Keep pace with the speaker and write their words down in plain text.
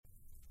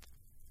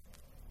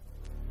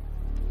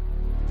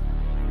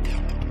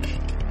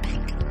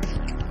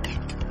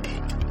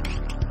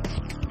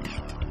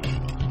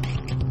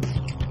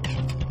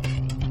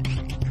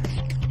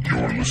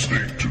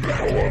listening to the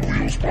Hell on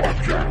Wheels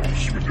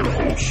podcast with your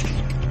host,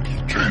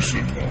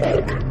 Jason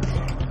Hallman.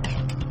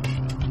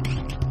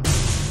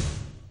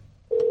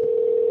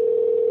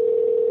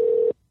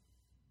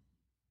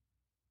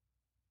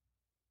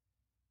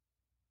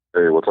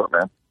 Hey, what's up,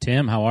 man?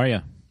 Tim, how are you?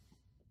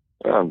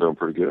 I'm doing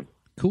pretty good.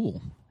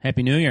 Cool.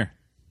 Happy New Year.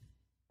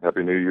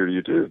 Happy New Year to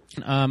you, too.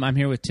 I'm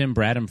here with Tim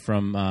Bradham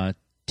from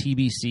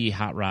TBC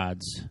Hot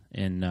Rods.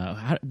 And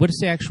what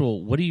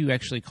do you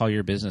actually call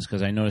your business?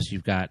 Because I noticed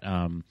you've got,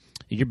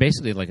 you're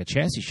basically like a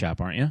chassis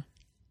shop, aren't you?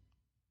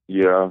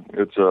 Yeah,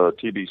 it's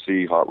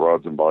TBC Hot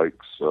Rods and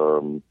Bikes.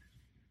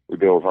 We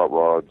build hot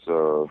rods,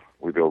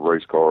 we build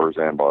race cars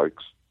and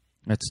bikes.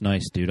 That's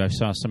nice, dude. I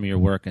saw some of your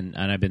work, and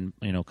I've been,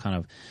 kind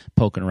of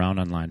poking around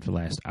online for the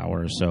last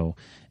hour or so.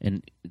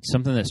 And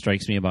something that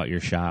strikes me about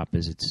your shop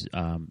is it's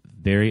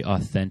very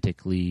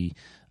authentically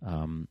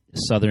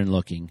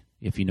Southern-looking,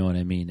 if you know what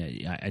I mean.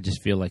 I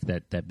just feel like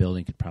that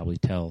building could probably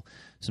tell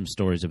some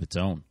stories of its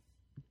own.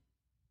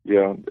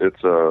 Yeah,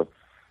 it's a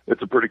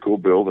pretty cool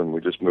building.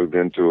 We just moved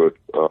into it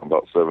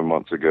about 7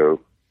 months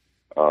ago.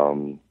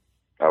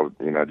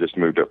 I just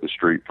moved up the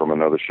street from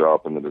another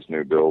shop into this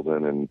new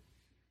building, and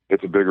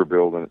it's a bigger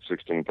building. It's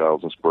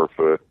 16,000 square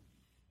foot.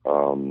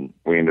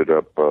 We ended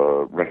up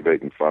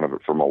renovating front of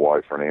it for my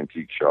wife for an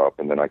antique shop,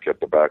 and then I kept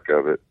the back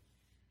of it.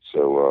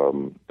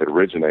 So it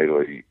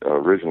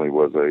originally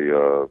was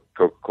a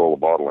Coca-Cola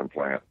bottling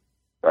plant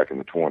back in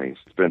the 20s.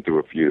 It's been through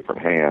a few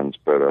different hands,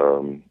 but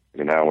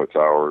now it's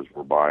ours.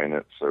 We're buying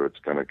it, so it's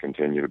going to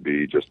continue to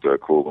be just a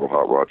cool little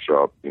hot rod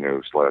shop,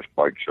 /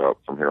 bike shop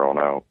from here on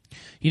out.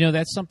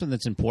 That's something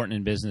that's important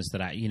in business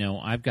that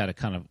I've got a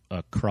kind of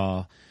a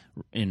craw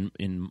in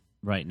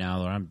right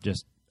now.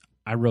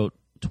 I wrote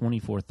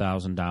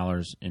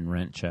 $24,000 in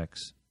rent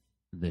checks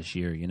this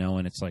year,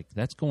 and it's like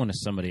that's going to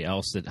somebody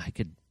else that I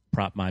could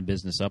prop my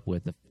business up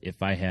with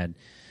if I had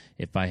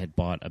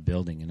bought a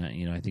building.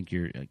 And I think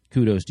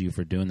kudos to you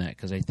for doing that,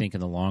 because I think in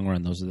the long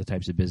run those are the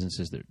types of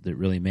businesses that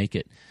really make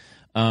it.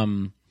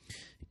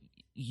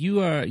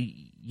 You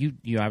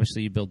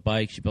obviously you build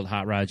bikes, you build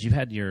hot rods. You've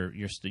had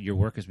your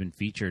work has been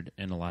featured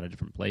in a lot of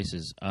different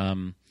places.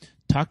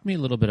 Talk to me a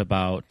little bit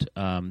about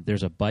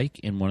there's a bike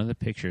in one of the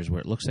pictures where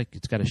it looks like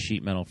it's got a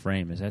sheet metal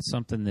frame. Is that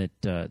something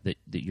that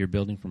you're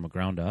building from the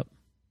ground up?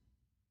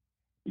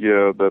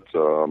 Yeah, that's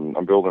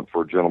I'm building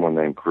for a gentleman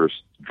named Chris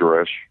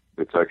Dresch.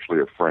 It's actually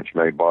a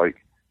French-made bike.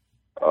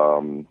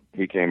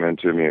 He came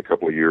into me a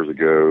couple of years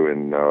ago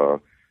and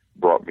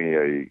brought me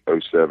a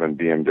 07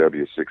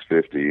 BMW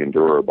 650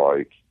 Enduro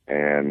bike,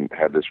 and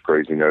had this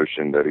crazy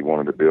notion that he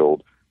wanted to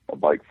build a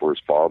bike for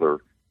his father,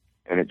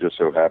 and it just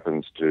so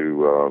happens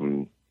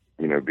to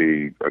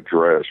be a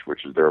Dresch,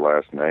 which is their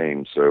last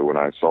name. So when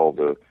I saw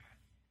the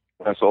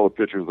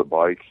pictures of the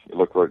bike, it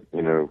looked like,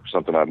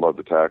 something I'd love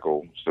to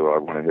tackle. So I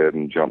went ahead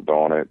and jumped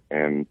on it.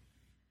 And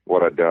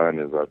what I'd done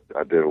is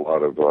I did a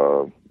lot of,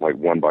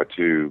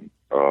 1x2,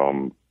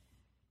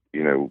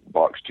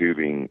 box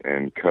tubing,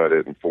 and cut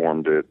it and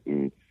formed it.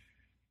 And,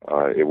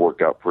 it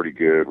worked out pretty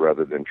good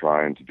rather than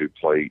trying to do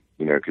plate,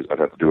 cause I'd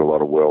have to do a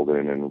lot of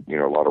welding and,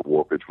 a lot of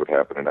warpage would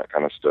happen and that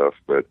kind of stuff.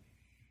 But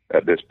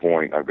at this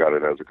point, I've got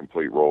it as a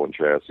complete rolling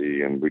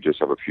chassis, and we just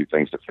have a few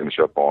things to finish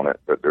up on it.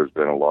 But there's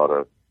been a lot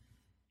of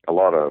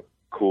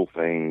cool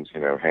things,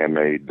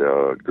 handmade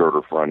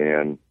girder front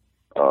end,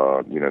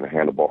 the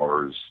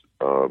handlebars,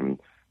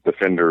 the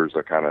fenders.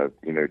 I kind of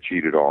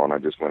cheated on. I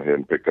just went ahead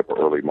and picked up an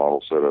early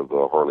model set of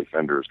Harley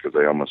fenders because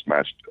they almost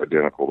matched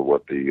identical to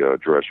what the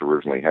Dresch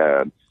originally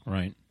had.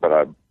 Right. But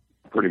I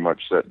pretty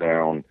much sat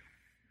down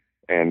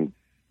and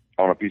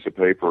on a piece of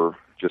paper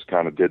just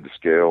kind of did the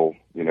scale,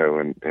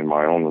 in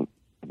my own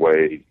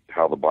way,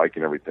 how the bike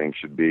and everything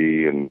should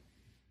be. And,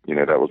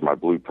 that was my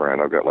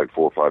blueprint. I've got like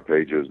 4 or 5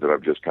 pages that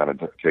I've just kind of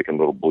taken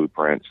little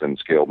blueprints and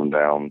scaled them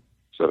down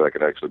so that I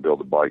could actually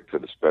build a bike to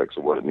the specs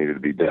of what it needed to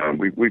be done.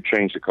 We've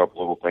changed a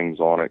couple little things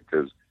on it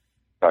because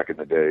back in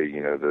the day,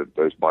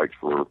 those bikes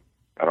were,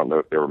 I don't know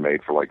if they were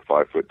made for like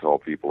 5 foot tall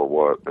people or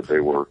what, but they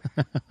were,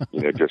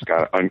 just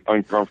kind of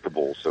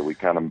uncomfortable. So we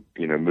kind of,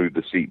 moved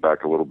the seat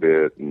back a little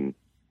bit, and,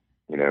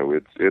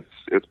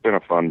 it's been a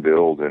fun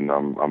build, and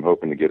I'm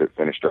hoping to get it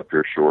finished up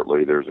here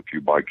shortly. There's a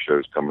few bike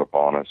shows coming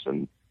upon us,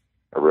 and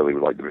I really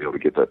would like to be able to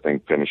get that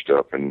thing finished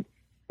up and,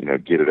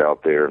 get it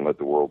out there and let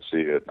the world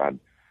see it.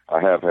 I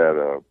have had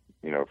a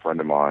friend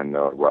of mine,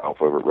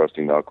 Ralph over at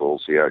Rusty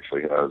Knuckles. He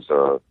actually has,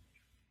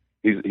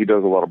 he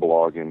does a lot of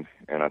blogging,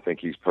 and I think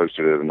he's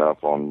posted it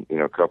enough on,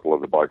 a couple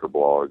of the biker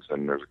blogs,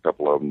 and there's a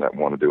couple of them that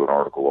want to do an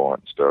article on it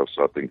and stuff.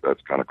 So I think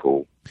that's kind of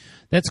cool.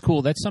 That's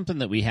cool. That's something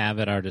that we have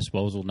at our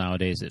disposal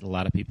nowadays that a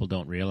lot of people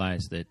don't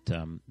realize, that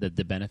that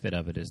the benefit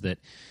of it is that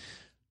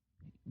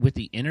with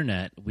the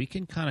internet, we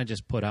can kind of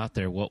just put out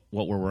there what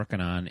we're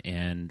working on,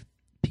 and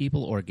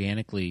people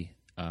organically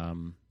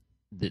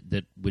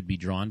that would be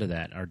drawn to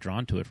that are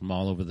drawn to it from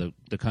all over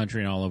the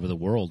country and all over the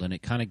world, and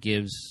it kind of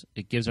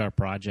gives our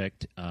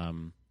project a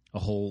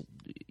whole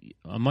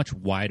a much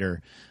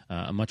wider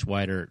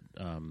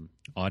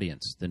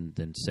audience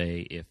than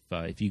say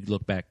if you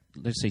look back,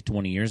 let's say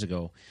 20 years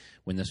ago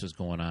when this was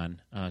going on,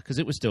 because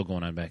it was still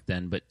going on back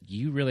then. But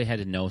you really had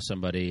to know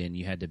somebody, and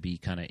you had to be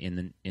kind of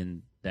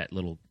in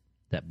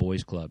that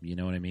boys club. You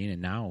know what I mean?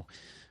 And now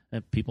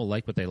people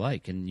like what they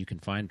like, and you can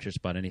find just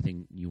about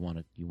anything you want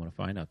to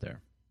find out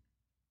there.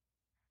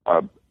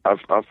 I've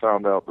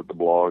found out that the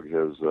blog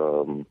has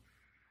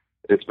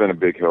it's been a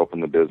big help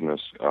in the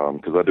business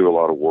because I do a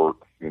lot of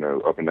work,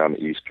 up and down the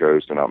East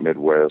Coast and out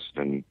Midwest,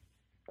 and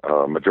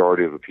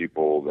majority of the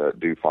people that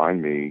do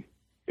find me,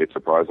 it's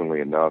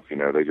surprisingly enough,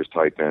 they just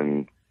type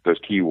in those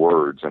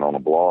keywords, and on a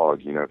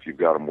blog, if you've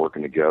got them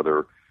working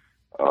together,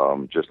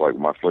 just like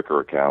my Flickr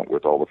account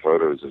with all the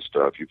photos and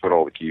stuff, you put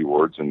all the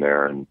keywords in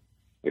there, and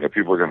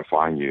people are going to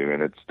find you.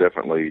 And it's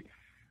definitely,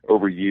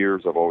 over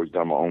years, I've always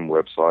done my own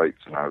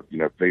websites, and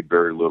I've paid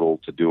very little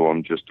to do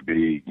them just to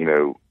be,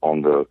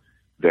 on the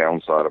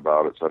downside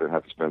about it, so I didn't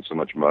have to spend so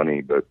much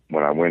money. But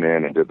when I went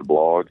in and did the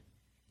blog,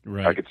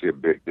 right, I could see a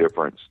big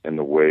difference in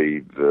the way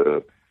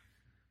the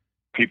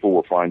people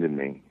were finding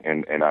me,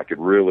 and I could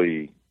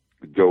really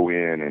go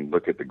in and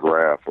look at the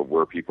graph of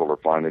where people are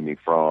finding me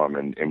from,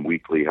 and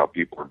weekly how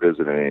people are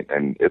visiting it,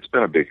 and it's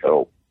been a big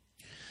help.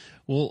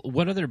 Well,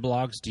 what other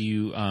blogs do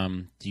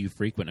you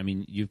frequent? I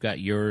mean, you've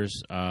got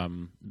yours,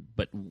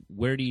 but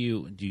where do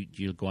you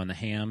go on the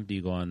Ham? Do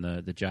you go on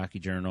the Jockey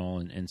Journal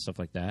and stuff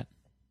like that?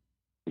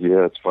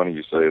 Yeah, it's funny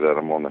you say that.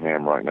 I'm on the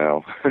Ham right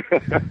now.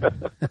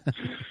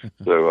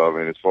 So, I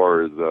mean, as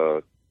far as,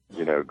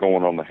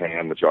 going on the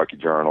Ham, the Jockey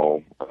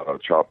Journal,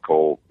 Chop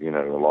Colt, a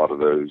lot of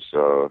those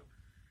are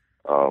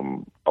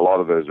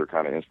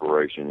kind of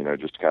inspiration,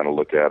 just to kind of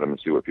look at them and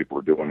see what people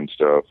are doing and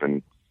stuff.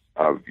 And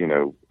I'm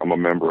a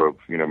member of,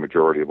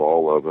 majority of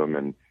all of them.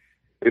 And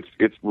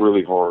it's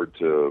really hard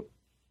to,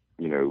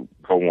 go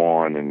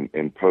on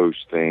and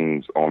post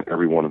things on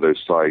every one of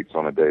those sites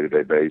on a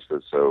day-to-day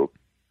basis. So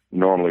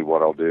normally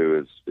what I'll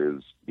do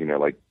is,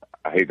 like,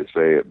 I hate to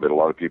say it, but a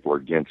lot of people are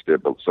against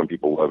it, but some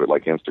people love it,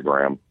 like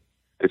Instagram.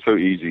 It's so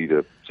easy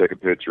to take a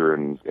picture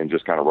and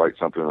just kind of write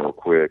something real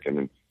quick, and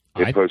then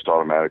it posts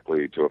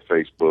automatically to a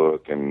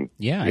Facebook and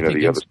the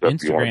other stuff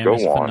Instagram you want to go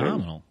is on.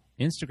 Phenomenal.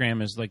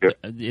 Instagram is like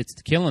it's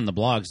killing the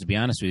blogs, to be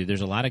honest with you.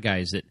 There's a lot of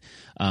guys that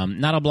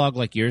not a blog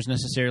like yours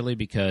necessarily,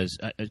 because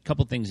a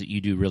couple things that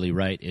you do really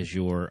right is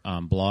your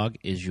blog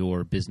is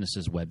your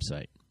business's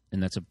website.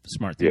 And that's a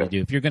smart thing to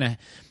do. If you're going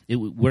to,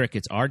 where it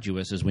gets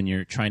arduous is when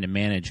you're trying to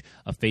manage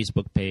a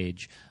Facebook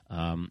page,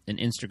 an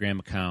Instagram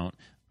account,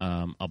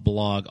 a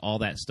blog, all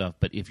that stuff.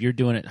 But if you're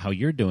doing it how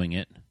you're doing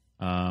it,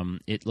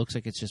 it looks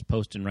like it's just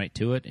posting right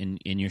to it, and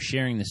you're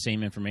sharing the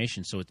same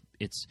information. So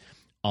it's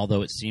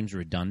although it seems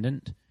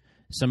redundant,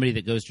 somebody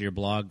that goes to your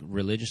blog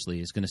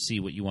religiously is going to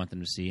see what you want them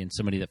to see, and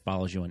somebody that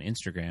follows you on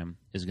Instagram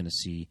is going to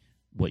see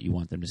what you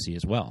want them to see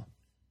as well.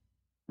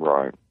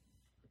 Right.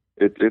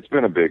 It's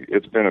been a big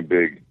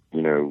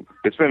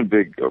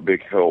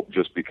help,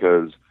 just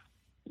because,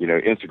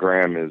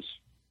 Instagram is,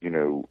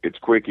 it's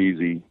quick,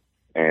 easy.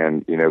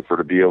 And,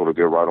 to be able to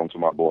go right onto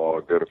my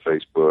blog, go to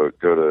Facebook,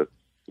 go to,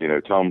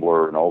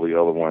 Tumblr and all the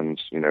other ones,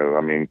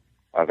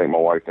 I think my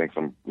wife thinks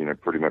I'm,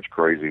 pretty much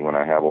crazy when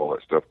I have all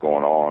that stuff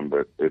going on,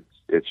 but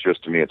it's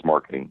just, to me, it's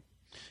marketing.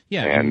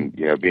 Yeah. And,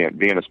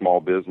 being a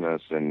small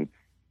business and,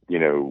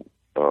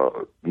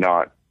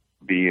 not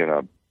being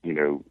a,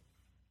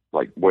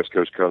 like West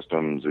Coast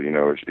Customs,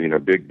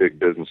 big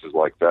businesses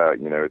like that,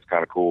 it's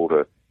kind of cool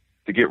to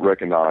get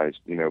recognized,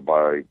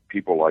 by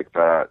people like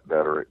that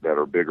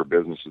are bigger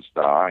businesses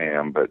than I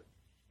am. But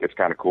it's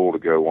kind of cool to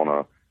go on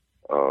a,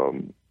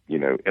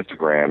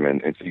 Instagram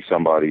and see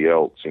somebody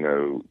else,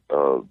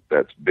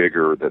 that's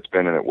bigger, that's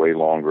been in it way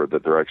longer,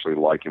 that they're actually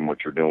liking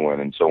what you're doing,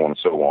 and so on and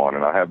so on.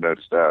 And I have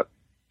noticed that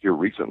here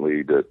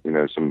recently that,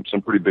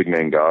 some pretty big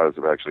name guys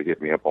have actually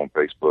hit me up on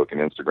Facebook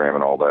and Instagram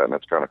and all that, and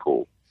that's kind of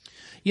cool.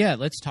 Yeah,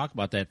 let's talk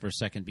about that for a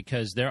second,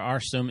 because there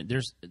are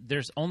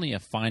there's only a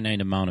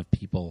finite amount of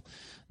people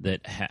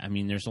that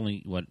there's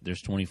only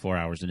there's 24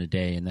 hours in a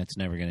day, and that's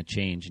never going to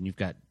change. And you've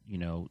got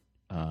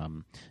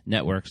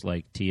networks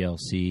like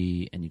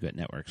TLC, and you've got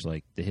networks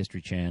like the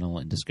History Channel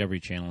and Discovery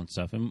Channel and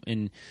stuff,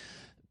 and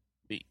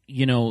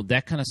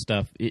that kind of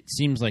stuff. It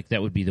seems like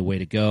that would be the way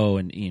to go,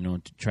 and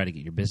to try to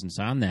get your business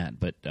on that.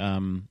 But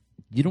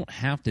you don't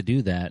have to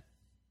do that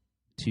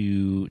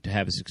to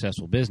have a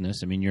successful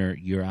business. I mean,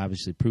 you're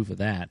obviously proof of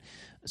that.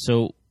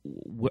 So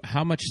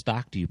how much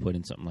stock do you put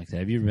in something like that?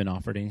 Have you ever been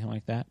offered anything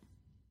like that?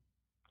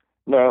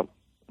 No,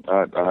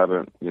 I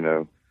haven't.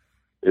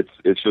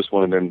 It's just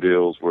one of them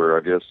deals where,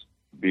 I guess,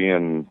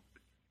 being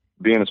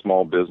a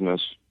small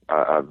business,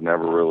 I've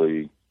never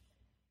really,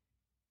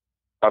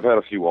 I've had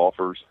a few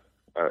offers,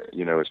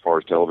 as far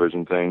as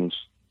television things.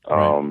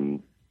 Right.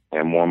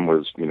 And one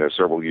was,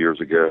 several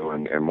years ago,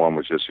 and one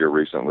was just here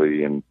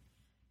recently. And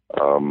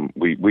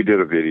we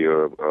did a video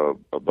of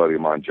a buddy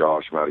of mine,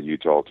 Josh, from out of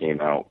Utah, came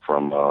out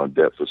from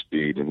Depth of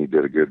Speed, and he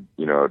did a good,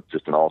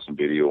 just an awesome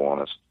video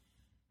on us.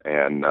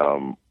 And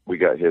we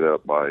got hit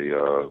up by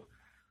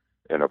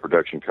a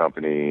production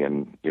company,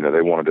 and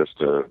they wanted us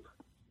to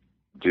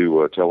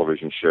do a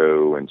television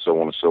show and so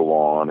on and so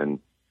on. And,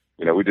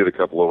 you know, we did a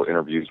couple of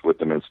interviews with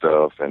them and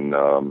stuff. And,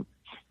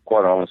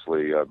 quite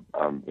honestly, you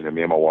know,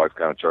 me and my wife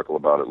kind of chuckle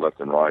about it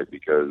left and right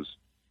because,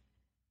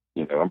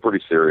 you know, I'm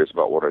pretty serious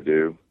about what I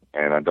do,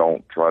 and I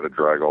don't try to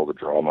drag all the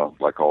drama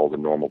like all the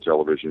normal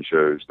television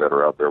shows that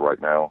are out there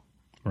right now.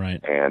 Right.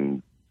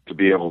 And to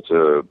be able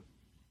to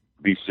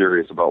be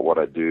serious about what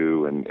I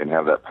do and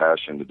have that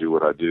passion to do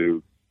what I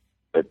do,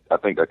 I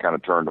think that kind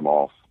of turned them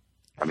off.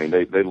 I mean,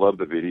 they loved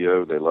the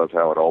video. They loved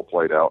how it all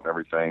played out and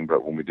everything.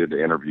 But when we did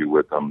the interview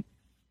with them,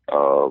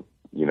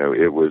 you know,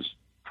 it was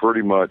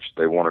pretty much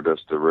they wanted us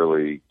to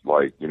really,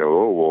 like, you know,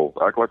 oh,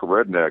 well, act like a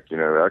redneck, you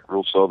know, act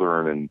real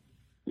Southern and,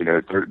 you know,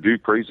 do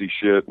crazy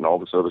shit and all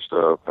this other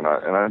stuff. And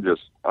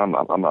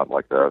I'm not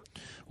like that.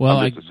 Well,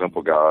 I'm just a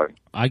simple guy.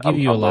 I give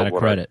you a lot of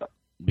credit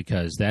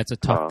because that's a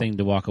tough thing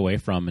to walk away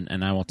from.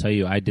 And I will tell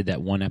you, I did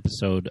that one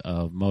episode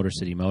of Motor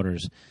City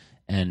Motors,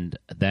 and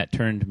that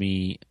turned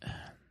me.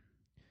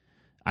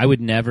 I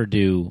would never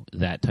do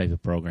that type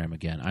of program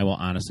again. I will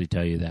honestly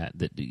tell you that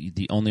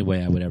the only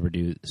way I would ever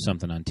do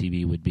something on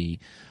TV would be,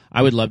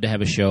 I would love to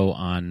have a show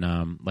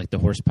on like the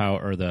horsepower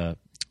or the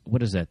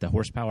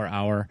horsepower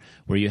hour,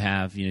 where you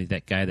have, you know,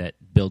 that guy that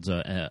builds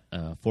a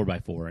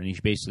 4x4 and he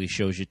basically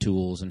shows you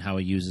tools and how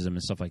he uses them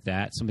and stuff like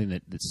that. Something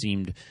that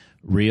seemed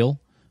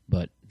real,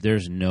 but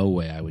there's no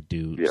way I would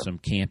do some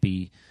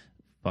campy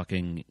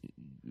fucking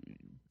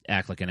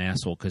act like an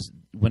asshole, because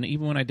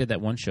even when I did that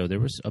one show, there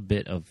was a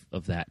bit of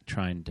that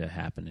trying to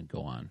happen and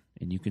go on,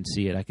 and you can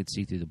see it. I could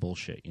see through the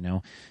bullshit, you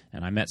know.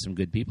 And I met some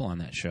good people on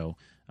that show,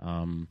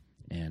 and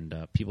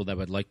people that I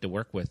would like to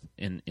work with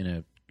in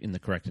the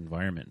correct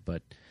environment.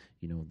 But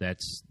you know,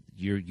 that's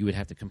you would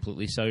have to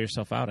completely sell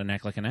yourself out and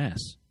act like an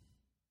ass.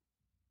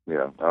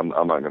 Yeah, I'm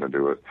not going to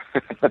do it.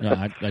 No,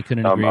 I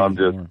couldn't agree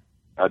more.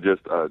 I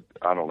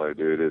don't know,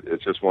 dude.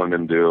 It's just one of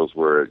them deals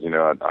where, you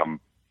know,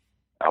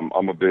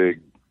 I'm a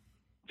big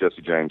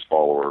Jesse James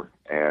follower,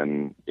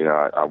 and you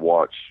know, I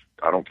watch.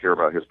 I don't care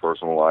about his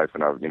personal life,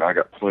 and I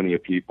got plenty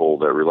of people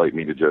that relate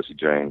me to Jesse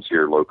James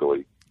here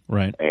locally,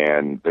 right?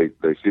 And they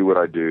see what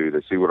I do,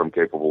 they see what I'm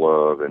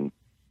capable of, and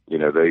you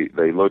know,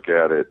 they look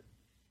at it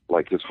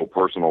like his whole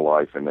personal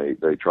life, and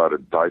they try to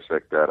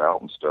dissect that out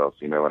and stuff,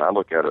 you know. And I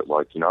look at it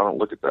like, you know, I don't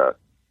look at that.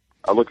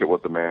 I look at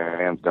what the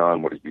man's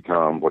done, what he's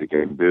become, what he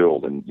can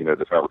build, and you know,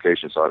 the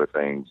fabrication side of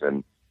things,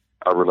 and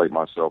I relate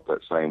myself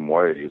that same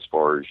way as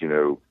far as, you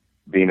know,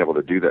 being able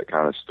to do that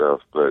kind of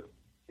stuff. But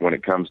when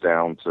it comes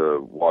down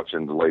to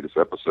watching the latest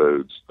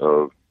episodes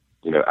of,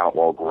 you know,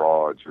 Outlaw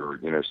Garage or,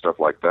 you know, stuff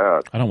like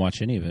that, I don't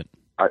watch any of it.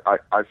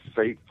 I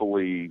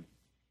faithfully,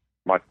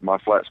 my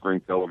flat screen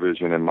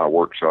television in my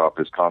workshop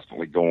is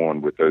constantly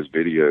going with those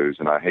videos,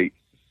 and I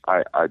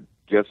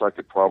guess I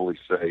could probably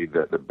say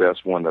that the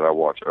best one that I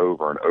watch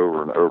over and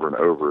over and over and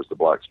over is the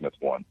blacksmith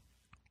one.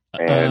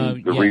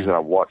 And the reason I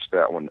watch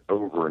that one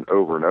over and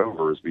over and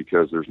over is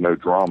because there's no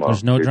drama.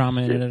 There's no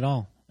drama in it at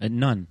all.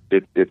 None.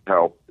 It's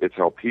how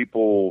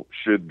people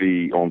should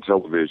be on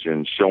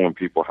television, showing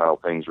people how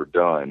things are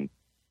done.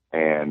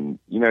 And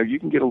you know, you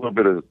can get a little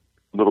bit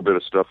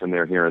of stuff in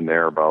there here and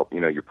there about,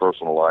 you know, your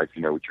personal life,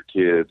 you know, with your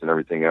kids and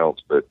everything else.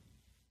 But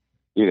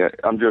you know,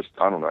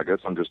 I don't know. I guess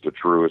I'm just a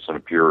truist and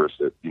a purist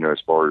that, you know, as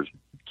far as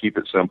keep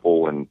it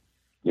simple and,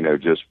 you know,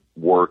 just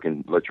work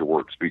and let your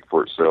work speak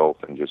for itself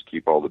and just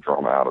keep all the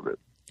drama out of it.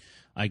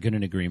 I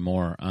couldn't agree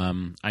more.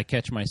 I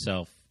catch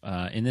myself,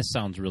 and this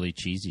sounds really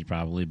cheesy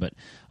probably, but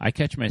I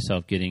catch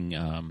myself getting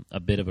a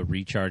bit of a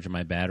recharge of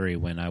my battery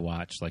when I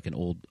watch like an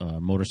old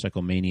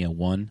Motorcycle Mania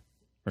 1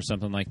 or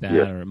something like that,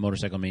 or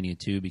Motorcycle Mania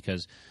 2,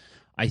 because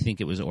I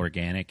think it was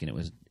organic, and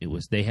it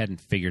was they hadn't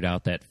figured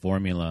out that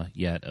formula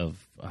yet of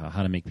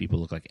how to make people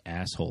look like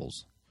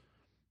assholes.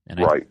 And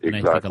exactly.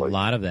 I think a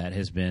lot of that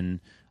has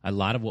been a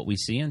lot of what we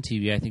see on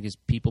TV. I think is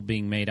people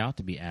being made out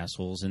to be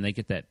assholes, and they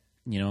get that.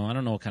 You know, I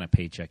don't know what kind of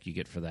paycheck you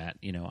get for that.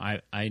 You know,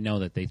 I know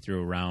that they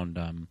threw around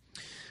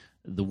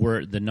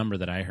the number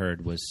that I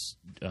heard was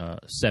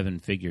 7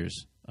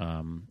 figures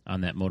on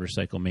that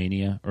Motorcycle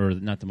Mania, or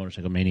not the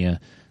Motorcycle Mania,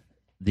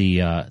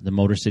 the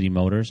Motor City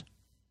Motors.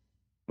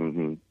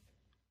 Mm-hmm.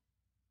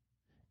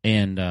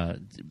 And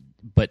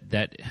but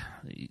that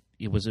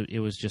it was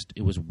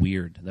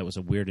weird. That was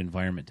a weird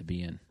environment to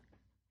be in.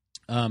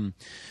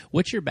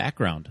 What's your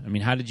background? I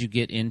mean, how did you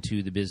get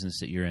into the business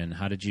that you're in?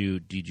 Did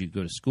you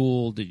go to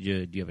school? Do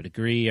you have a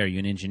degree? Are you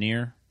an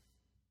engineer?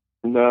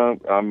 No,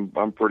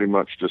 I'm pretty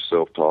much just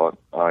self-taught.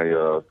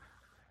 I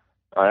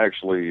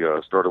actually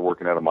started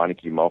working at a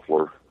Meineke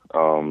muffler.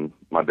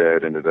 My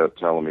dad ended up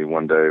telling me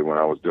one day when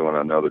I was doing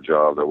another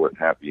job that I wasn't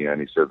happy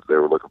in, he said that they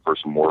were looking for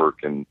some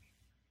work, and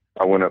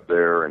I went up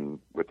there, and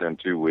within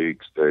 2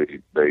 weeks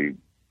they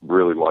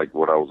really liked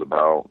what I was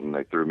about, and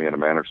they threw me in a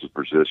manager's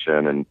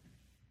position. And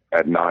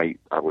at night,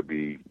 I would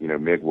be, you know,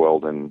 MIG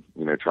welding,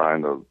 you know,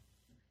 trying to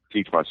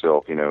teach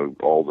myself, you know,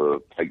 all the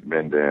plate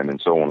bending and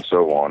so on and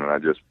so on. And I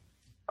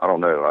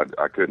don't know,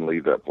 I couldn't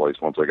leave that place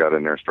once I got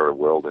in there and started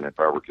welding and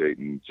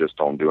fabricating just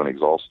on doing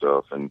exhaust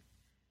stuff. And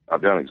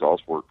I've done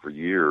exhaust work for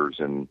years,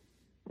 and,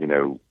 you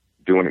know,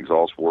 doing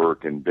exhaust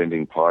work and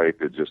bending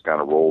pipe, it just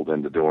kind of rolled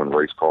into doing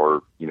race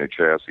car,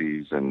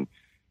 chassis, and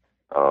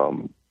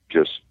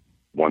just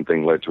one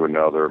thing led to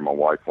another. My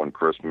wife one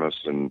Christmas,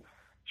 and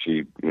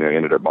she,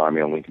 ended up buying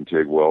me a Lincoln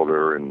TIG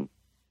welder, and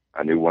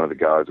I knew one of the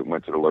guys that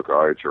went to the local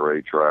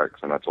IHRA tracks,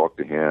 and I talked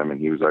to him,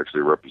 and he was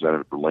actually a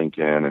representative for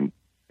Lincoln, and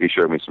he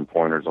showed me some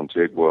pointers on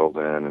TIG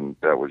welding, and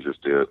that was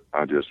just it.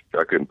 I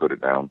couldn't put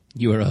it down.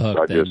 You were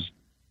hooked then.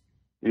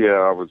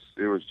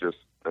 It was just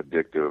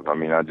addictive. I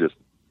mean, I just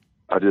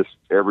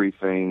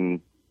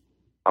everything,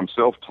 I'm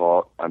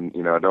self-taught. I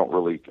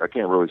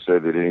can't really say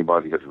that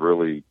anybody has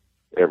really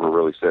ever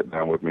really sat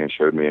down with me and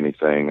showed me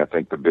anything. I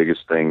think the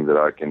biggest thing that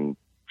I can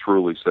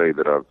truly say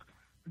that I've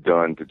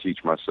done to teach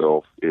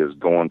myself is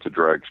going to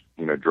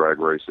drag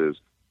races,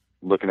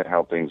 looking at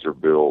how things are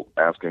built,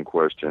 asking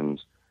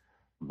questions,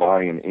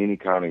 buying any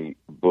kind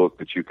of book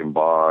that you can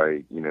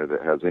buy, that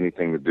has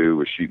anything to do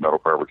with sheet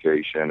metal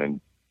fabrication. And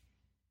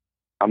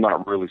I'm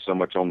not really so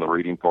much on the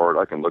reading part.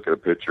 I can look at a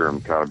picture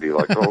and kind of be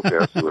like, oh, okay,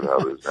 I see how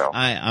it is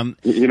now.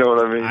 You know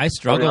what I mean? I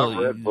struggle I've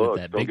read books,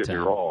 with that big don't get time.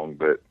 me wrong,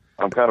 but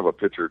I'm kind of a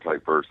picture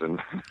type person.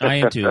 I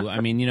am too. I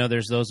mean,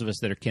 there's those of us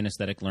that are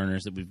kinesthetic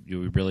learners that we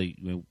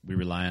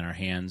rely on our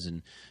hands,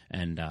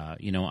 and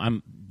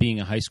I'm being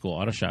a high school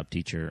auto shop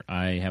teacher.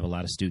 I have a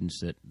lot of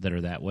students that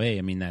are that way.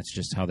 I mean, that's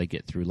just how they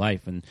get through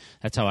life, and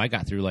that's how I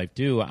got through life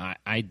too.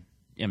 I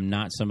am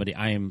not somebody.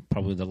 I am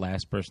probably the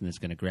last person that's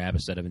going to grab a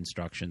set of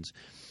instructions.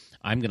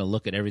 I'm going to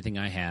look at everything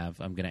I have.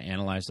 I'm going to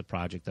analyze the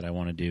project that I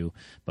want to do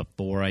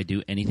before I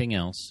do anything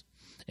else.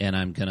 And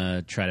I'm going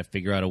to try to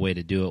figure out a way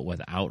to do it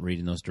without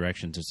reading those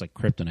directions. It's like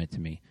kryptonite to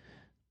me.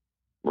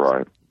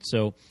 Right.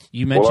 So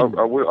you mentioned...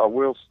 Well, I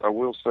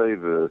will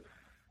say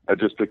I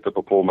just picked up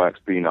a Pullmax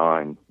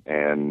P9,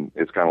 and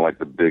it's kind of like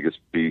the biggest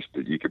beast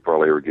that you could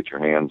probably ever get your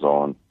hands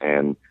on.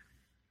 And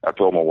I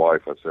told my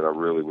wife, I said, I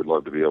really would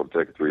love to be able to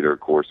take a 3-day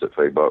course at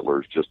Fay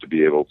Butler's just to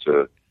be able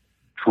to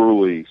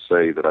truly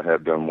say that I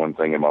have done one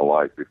thing in my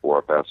life before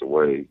I pass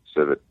away,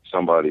 so that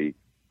somebody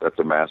that's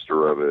a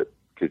master of it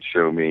could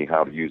show me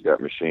how to use that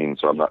machine,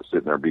 so I'm not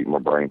sitting there beating my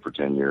brain for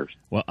 10 years.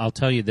 Well, I'll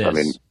tell you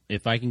this.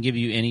 If I can give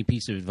you any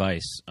piece of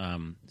advice,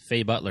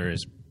 Fay Butler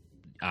is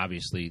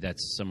obviously,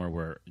 that's somewhere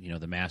where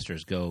the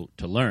masters go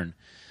to learn.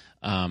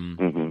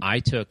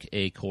 I took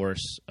a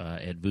course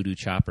at Voodoo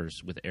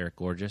Choppers with Eric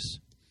Gorgeous.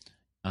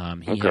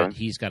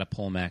 He's got a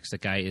Pullmax. The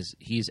guy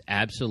he's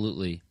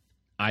absolutely,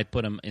 I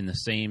put him in the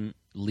same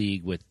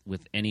league with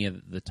any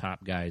of the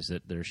top guys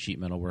that are sheet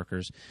metal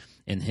workers,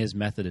 and his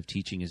method of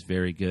teaching is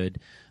very good.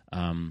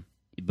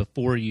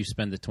 Before you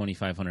spend the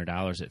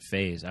 $2,500 at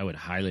Fay's, I would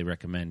highly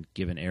recommend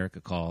giving Eric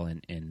a call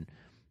and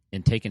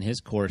taking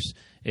his course.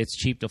 It's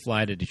cheap to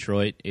fly to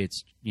Detroit.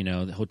 It's,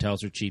 the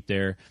hotels are cheap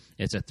there.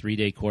 It's a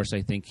 3-day course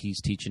I think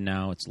he's teaching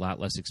now. It's a lot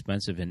less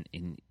expensive, and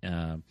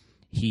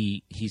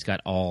he's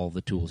got all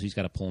the tools. He's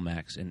got a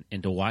Pullmax,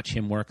 and to watch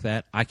him work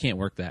that, I can't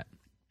work that.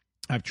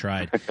 I've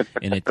tried,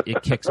 and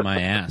it kicks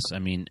my ass. I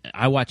mean,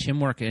 I watch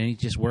him work, and he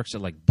just works it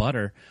like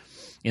butter.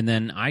 And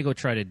then I go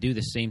try to do the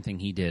same thing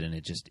he did, and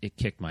it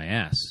kicked my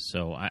ass.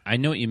 So I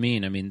know what you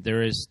mean. I mean,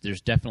 there's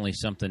definitely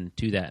something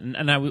to that.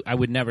 And I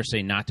would never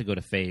say not to go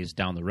to Fay's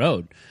down the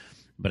road.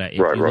 But if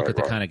you look at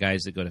the kind of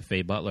guys that go to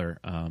Fay Butler,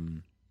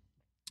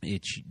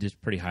 it's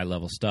pretty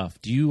high-level stuff.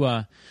 Do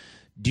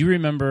you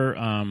remember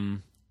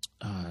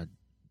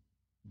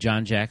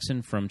John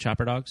Jackson from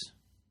Chopper Dogs?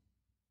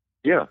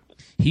 Yeah.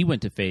 He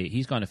went to Fay.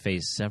 He's gone to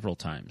Fay's several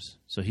times.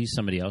 So he's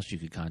somebody else you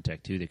could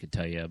contact, too, that could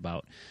tell you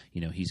about,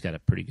 he's got a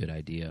pretty good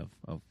idea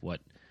of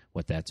what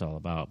that's all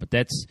about. But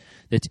that's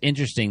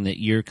interesting that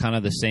you're kind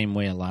of the same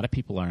way a lot of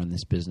people are in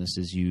this business,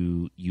 is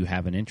you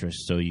have an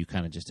interest, so you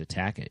kind of just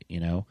attack it,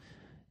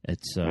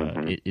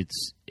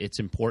 It's it's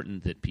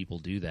important that people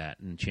do that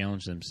and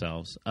challenge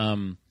themselves.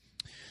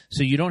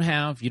 So you don't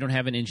have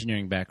an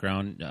engineering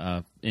background,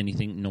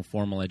 anything, no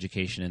formal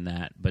education in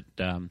that. But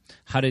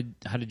how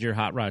did your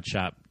hot rod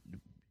shop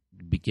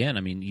begin?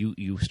 I mean,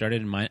 you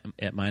started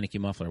at Meineke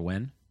Muffler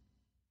when?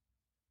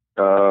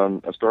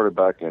 I started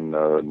back in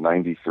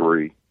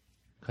 '93.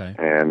 Okay.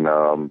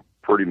 And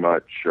pretty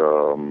much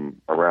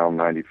around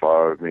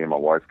 '95, me and my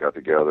wife got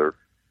together.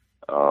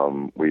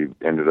 We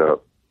ended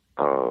up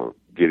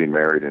getting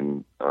married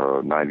in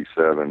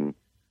 '97.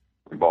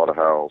 We bought a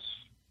house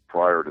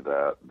prior to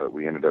that, but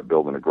we ended up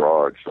building a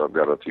garage. So I've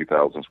got a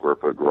 2,000 square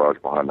foot garage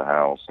behind the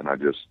house, and I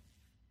just,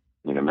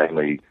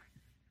 mainly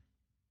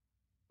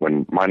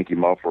when Meineke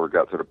Muffler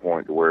got to the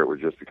point to where it was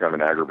just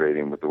becoming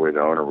aggravating with the way the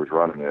owner was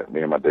running it,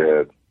 me and my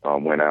dad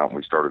went out and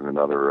we started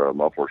another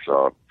muffler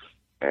shop.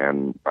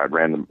 And I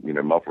ran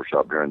the muffler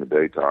shop during the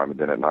daytime, and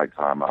then at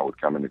nighttime I would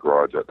come in the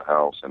garage at the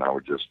house, and I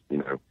would just,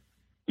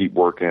 keep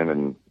working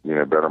and,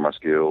 better my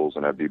skills,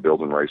 and I'd be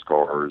building race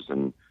cars.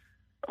 And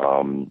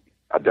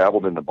I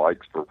dabbled in the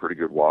bikes for a pretty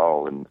good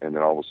while, and then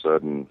all of a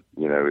sudden,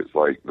 it's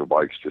like the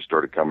bikes just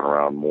started coming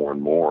around more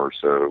and more.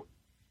 So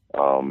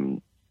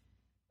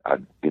I,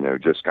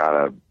 just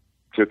kind of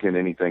took in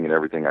anything and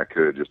everything I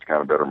could just to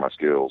kind of better my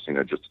skills,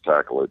 just to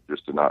tackle it,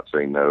 just to not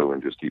say no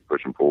and just keep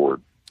pushing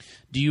forward.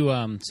 Do you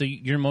so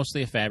you're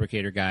mostly a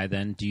fabricator guy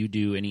then? Do you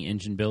do any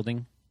engine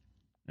building?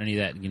 Any of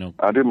that, you know?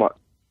 I do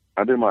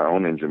my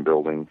own engine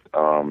building.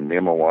 Me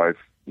and my wife,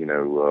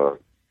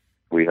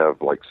 we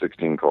have like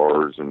 16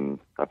 cars, and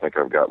I think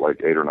I've got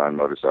like 8 or 9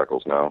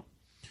 motorcycles now.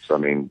 So, I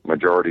mean,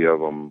 majority of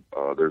them,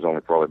 there's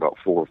only probably about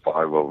 4 or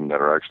 5 of them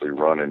that are actually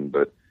running,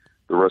 but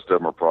the rest of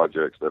them are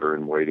projects that are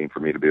in waiting for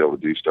me to be able to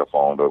do stuff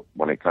on. But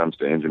when it comes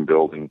to engine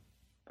building,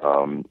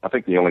 I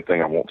think the only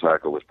thing I won't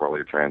tackle is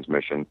probably a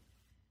transmission.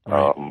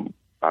 Right.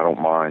 I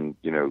don't mind,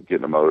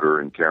 getting a motor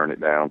and tearing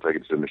it down,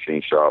 taking it to the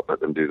machine shop,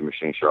 let them do the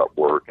machine shop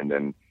work, and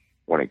then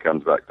when it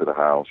comes back to the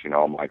house,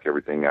 I'll mic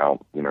everything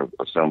out,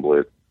 assemble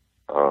it,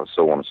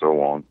 so on and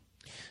so on.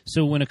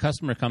 So when a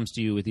customer comes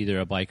to you with either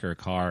a bike or a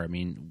car, I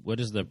mean, what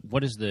is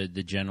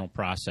the general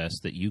process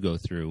that you go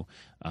through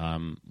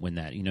when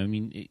that,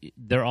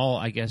 they're all,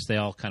 I guess they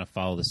all kind of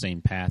follow the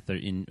same path.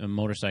 In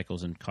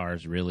motorcycles and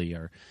cars really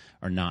are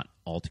not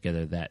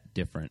altogether that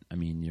different. I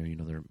mean,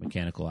 they're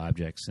mechanical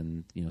objects,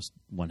 and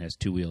one has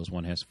 2 wheels,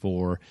 one has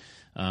 4.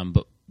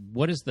 But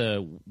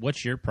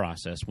what's your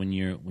process when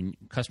a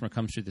customer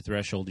comes through the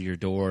threshold of your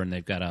door and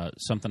they've got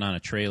something on a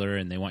trailer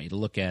and they want you to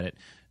look at it?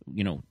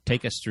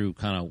 Take us through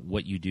kind of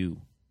what you do.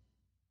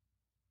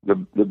 The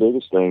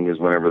biggest thing is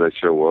whenever they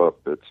show up,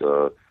 it's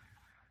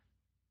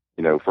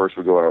first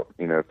we go out.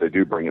 If they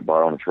do bring it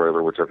by on a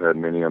trailer, which I've had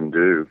many of them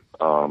do,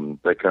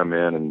 they come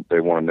in and they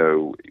want to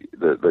know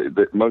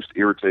the most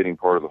irritating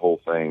part of the whole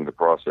thing. The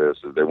process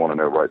is they want to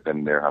know right then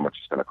and there how much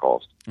it's going to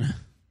cost.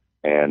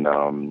 And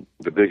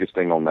the biggest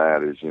thing on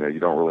that is you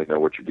don't really know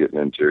what you're getting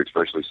into,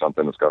 especially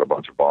something that's got a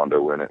bunch of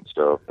Bondo in it and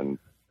stuff. And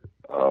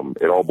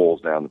it all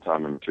boils down to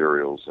time and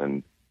materials.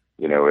 And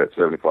at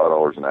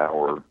 $75 an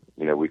hour,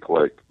 we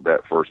collect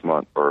that first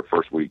month or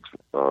first week's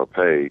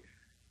pay,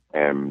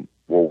 and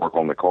we'll work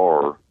on the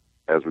car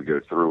as we go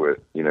through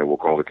it. We'll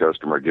call the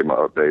customer, give them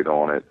an update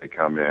on it. They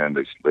come in,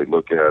 they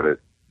look at it,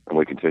 and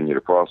we continue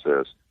to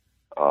process.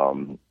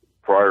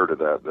 Prior to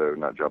that, though,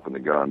 not jumping the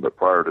gun, but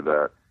prior to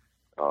that,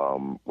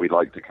 we'd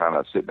like to kind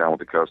of sit down with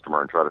the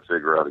customer and try to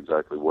figure out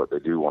exactly what they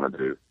do want to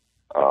do.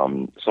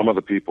 Some of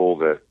the people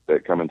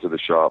that come into the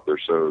shop, they're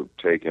so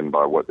taken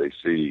by what they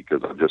see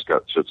because I've just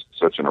got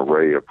such an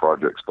array of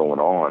projects going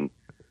on.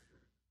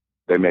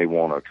 They may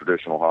want a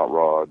traditional hot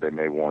rod. They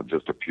may want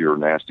just a pure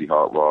nasty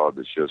hot rod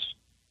that's just,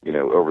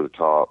 over the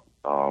top,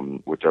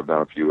 which I've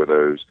done a few of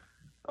those.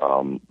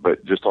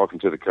 But just talking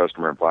to the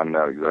customer and finding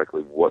out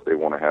exactly what they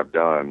want to have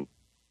done,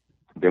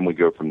 then we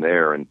go from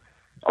there. And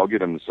I'll get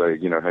them to say,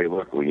 hey,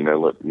 look,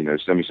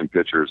 send me some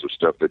pictures of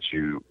stuff that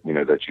you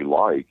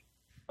like.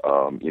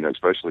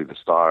 Especially the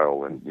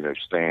style and,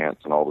 stance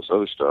and all this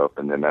other stuff.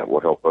 And then that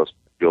will help us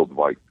build the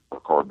bike or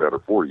car better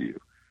for you.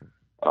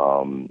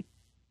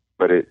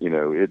 But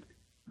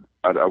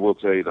I will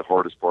tell you the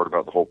hardest part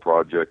about the whole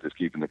project is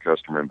keeping the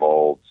customer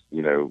involved,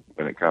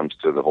 when it comes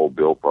to the whole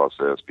build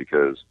process,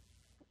 because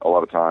a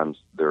lot of times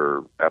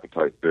their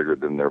appetite's bigger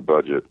than their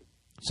budget.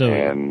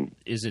 So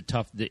is it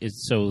tough?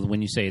 So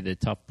when you say the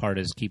tough part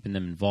is keeping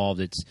them involved,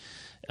 it's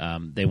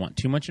they want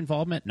too much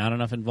involvement, not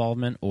enough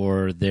involvement,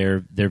 or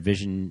their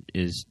vision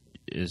is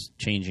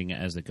changing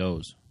as it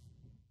goes?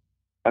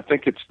 I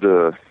think it's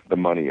the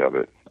money of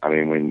it. I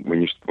mean,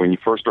 when you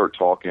first start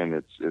talking,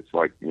 it's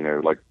like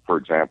like for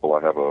example,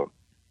 I have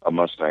a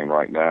Mustang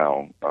right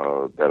now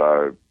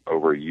that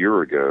over a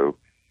year ago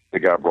the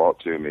guy brought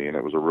to me, and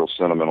it was a real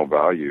sentimental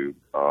value.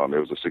 It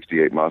was a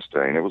 '68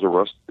 Mustang. It was a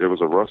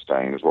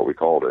Rustang is what we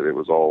called it. It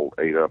was all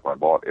ate up. I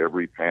bought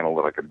every panel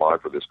that I could buy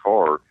for this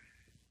car.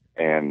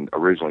 And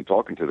originally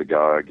talking to the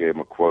guy, I gave him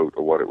a quote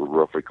of what it would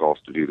roughly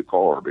cost to do the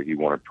car, but he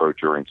wanted Pro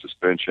Touring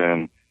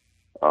suspension,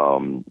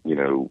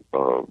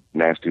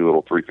 nasty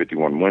little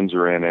 351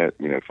 Windsor in it,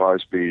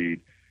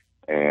 5-speed,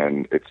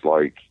 and it's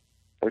like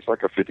a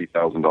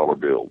 $50,000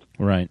 build.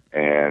 Right.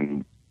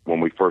 And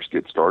when we first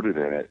get started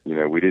in it,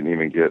 we didn't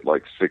even get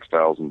like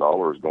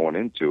 $6,000 going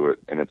into it,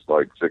 and it's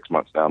like 6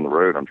 months down the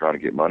road, I'm trying to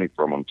get money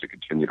from him to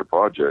continue the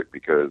project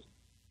because,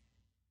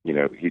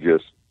 he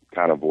just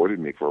kind of avoided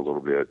me for a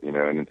little bit,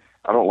 and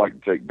I don't like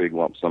to take big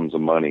lump sums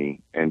of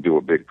money and do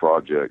a big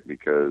project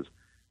because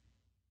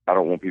I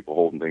don't want people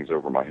holding things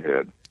over my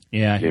head.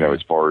 Yeah.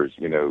 As far as,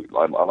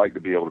 I like to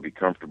be able to be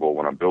comfortable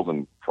when I'm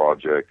building a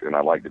project, and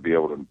I like to be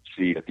able to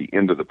see at the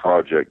end of the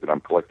project that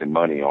I'm collecting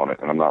money on it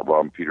and I'm not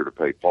robbing Peter to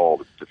pay Paul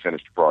to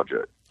finish the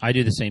project. I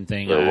do the same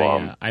thing.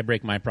 So, I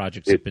break my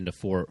projects up into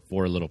four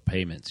little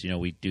payments.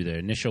 We do the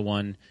initial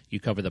one, you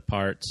cover the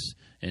parts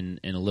and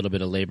a little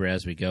bit of labor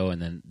as we go,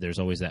 and then there's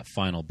always that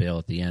final bill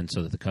at the end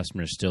so that the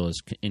customer still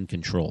is in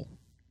control.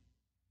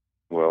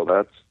 Well,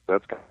 that's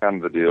kind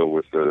of the deal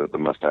with the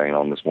Mustang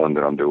on this one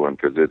that I'm doing,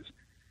 because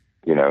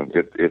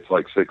it's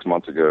like 6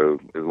 months ago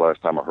is the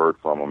last time I heard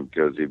from him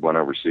because he went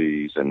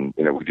overseas, and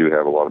we do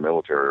have a lot of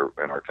military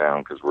in our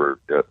town because we're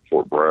at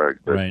Fort Bragg.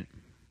 But, right.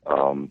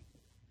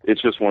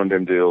 It's just one of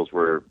them deals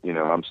where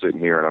I'm sitting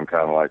here and I'm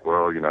kind of like,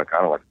 well, I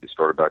kind of like to get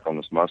started back on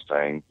this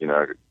Mustang.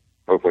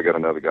 Hopefully I got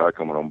another guy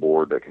coming on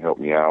board that can help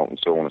me out, and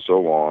so on and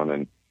so on.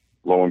 And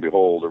lo and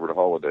behold, over the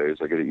holidays,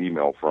 I get an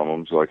email from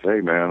them. It's like,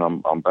 hey man,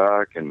 I'm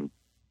back and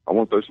I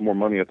want to throw some more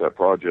money at that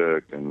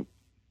project. And,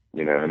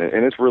 you know, and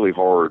it's really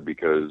hard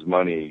because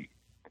money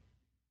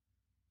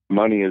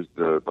is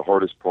the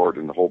hardest part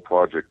in the whole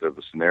project of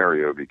the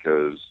scenario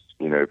because,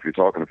 you know, if you're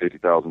talking a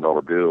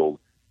 $50,000 build,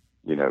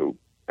 you know,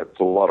 that's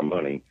a lot of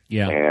money.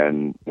 Yeah.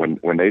 And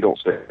when they don't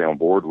stay on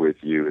board with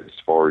you as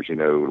far as, you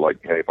know, like,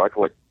 hey, if I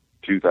collect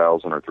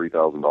 $2,000 or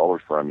 $3,000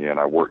 from you and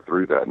I work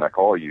through that and I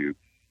call you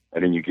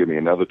and then you give me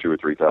another $2,000 or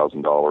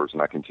 $3,000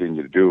 and I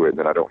continue to do it and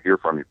then I don't hear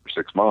from you for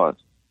 6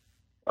 months,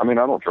 I mean,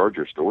 I don't charge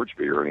you a storage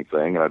fee or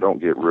anything, and I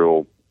don't get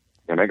real,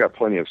 and I got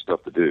plenty of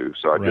stuff to do,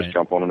 so I just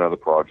jump on another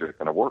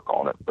project and I work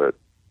on it. But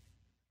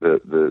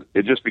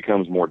it just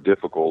becomes more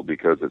difficult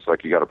because it's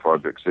like you got a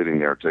project sitting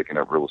there taking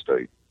up real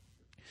estate.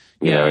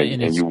 You know,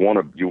 and you want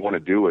to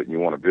do it and you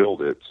want to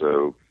build it.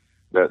 So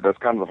that's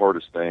kind of the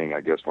hardest thing,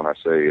 I guess, when I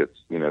say it's,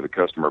 you know, the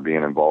customer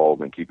being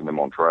involved and keeping them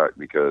on track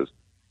because,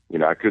 you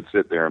know, I could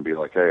sit there and be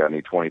like, hey, I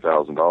need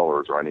 $20,000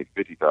 or I need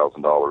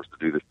 $50,000 to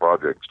do this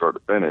project start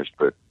to finish,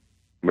 but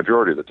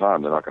majority of the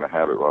time they're not going to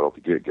have it right off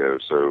the get-go.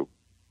 So,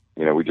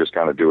 you know, we just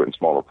kind of do it in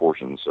smaller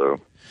portions.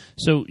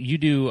 So you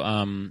do.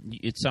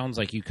 It sounds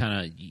like you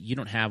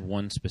don't have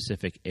one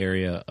specific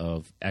area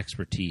of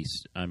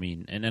expertise. I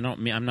mean, and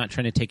I'm not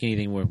trying to take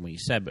anything away from what you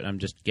said, but I'm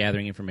just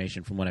gathering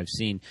information from what I've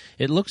seen.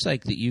 It looks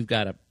like that you've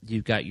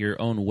got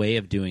your own way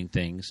of doing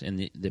things,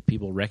 and that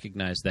people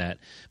recognize that,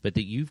 but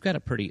that you've got a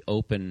pretty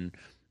open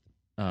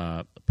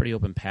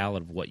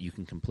palette of what you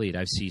can complete.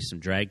 I've seen some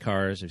drag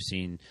cars, I've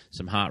seen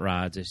some hot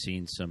rods, I've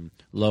seen some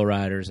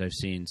lowriders, I've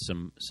seen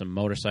some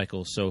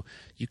motorcycles. So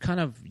you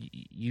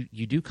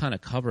do kind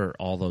of cover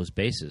all those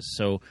bases.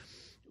 So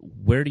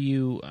what's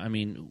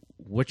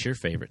your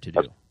favorite to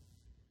do?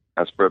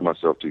 I spread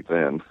myself too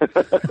thin.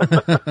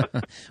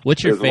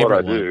 What's your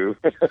favorite what I do.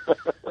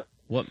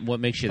 What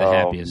makes you the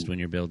happiest when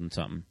you're building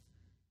something?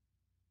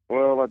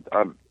 Well,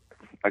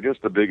 I guess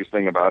the biggest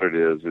thing about it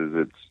is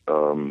it's,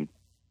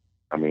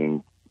 I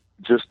mean,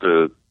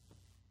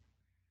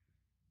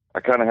 I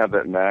kind of have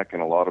that knack,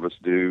 and a lot of us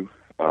do,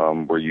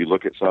 where you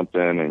look at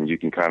something and you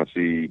can kind of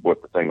see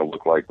what the thing will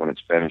look like when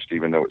it's finished,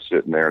 even though it's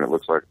sitting there and it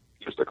looks like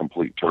just a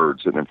complete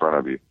turd sitting in front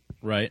of you.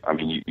 Right. I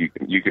mean,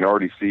 you can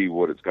already see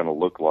what it's going to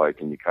look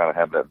like, and you kind of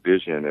have that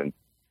vision, and,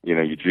 you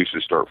know, your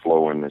juices start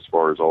flowing as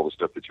far as all the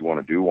stuff that you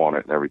want to do on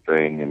it and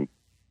everything. And,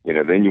 you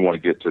know, then you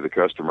want to get to the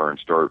customer and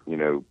start, you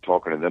know,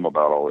 talking to them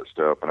about all that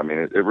stuff. And I mean,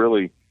 it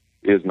really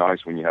is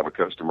nice when you have a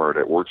customer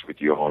that works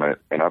with you on it.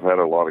 And I've had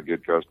a lot of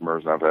good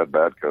customers and I've had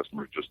bad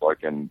customers, just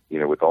like in, you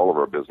know, with all of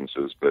our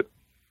businesses. But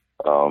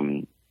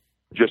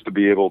just to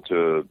be able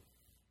to,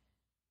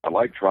 I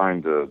like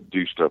trying to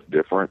do stuff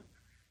different.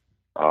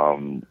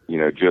 You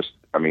know,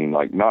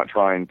 like not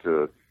trying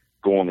to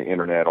go on the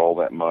internet all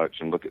that much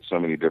and look at so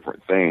many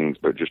different things,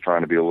 but just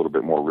trying to be a little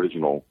bit more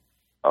original.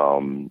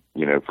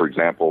 You know, for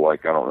example,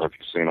 like, I don't know if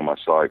you've seen on my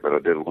site, but I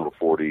did a little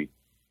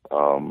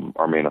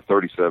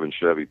 37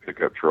 Chevy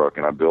pickup truck,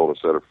 and I built a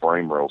set of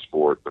frame rails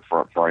for it, the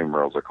front frame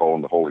rails. I call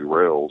them the Holy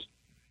Rails,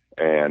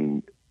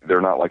 and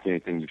they're not like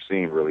anything you've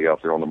seen really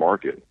out there on the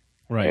market.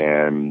 Right.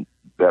 And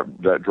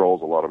that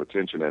draws a lot of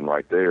attention in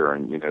right there.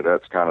 And, you know,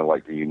 that's kind of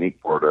like the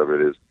unique part of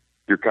it is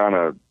you're kind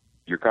of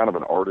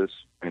an artist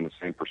in the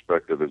same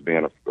perspective as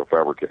being a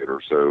fabricator.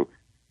 So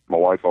my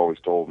wife always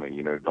told me,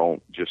 you know,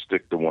 don't just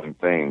stick to one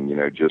thing, you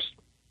know, just,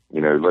 you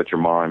know, let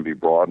your mind be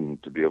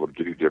broadened to be able to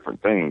do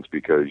different things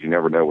because you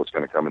never know what's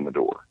going to come in the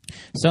door.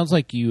 Sounds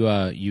like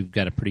you've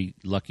got a pretty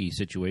lucky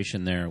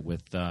situation there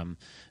with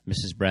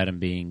Mrs. Bradham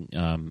being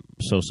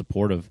so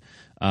supportive.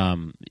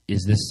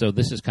 This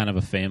is kind of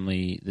a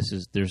family.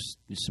 There's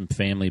some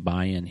family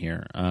buy-in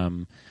here.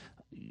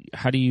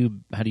 How do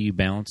you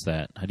balance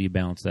that? How do you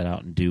balance that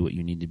out and do what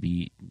you need to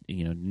be?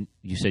 You know,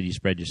 you said you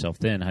spread yourself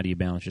thin. How do you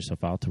balance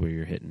yourself out to where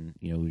you're hitting?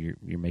 You know,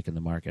 you're making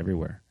the mark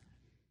everywhere.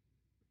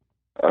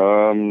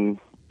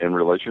 In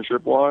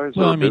relationship wise?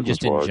 Well, I mean,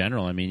 just in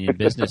general. I mean, in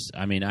business,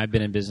 I mean, I've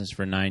been in business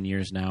for 9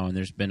 years now, and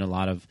there's been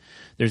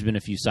a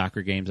few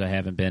soccer games I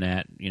haven't been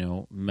at, you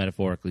know,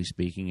 metaphorically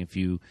speaking, a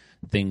few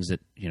things that,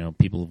 you know,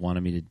 people have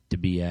wanted me to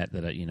be at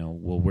that, you know,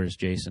 well, where's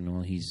Jason?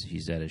 Well,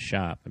 he's at his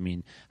shop. I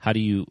mean, how do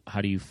you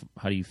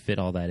fit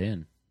all that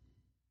in?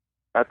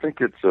 I think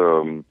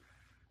it's,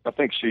 I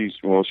think she's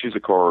a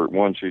car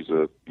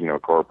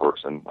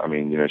person. I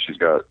mean, you know, she's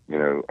got, you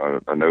know,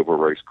 a Nova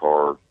race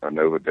car, a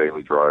Nova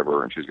daily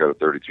driver, and she's got a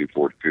 32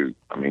 Ford Coupe.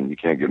 I mean, you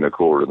can't get no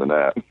cooler than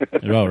that.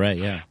 Oh, right.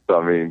 Yeah. So,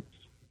 I mean,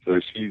 so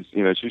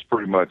she's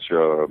pretty much,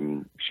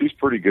 she's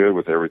pretty good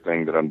with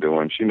everything that I'm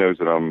doing. She knows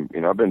that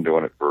I've been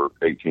doing it for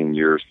 18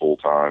 years full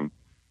time,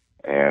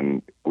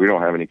 and we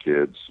don't have any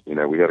kids. You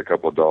know, we had a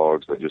couple of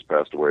dogs that just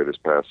passed away this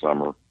past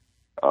summer.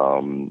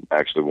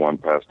 Actually, one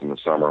passed in the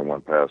summer and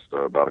one passed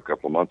about a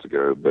couple of months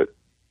ago. But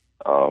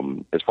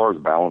as far as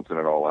balancing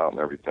it all out and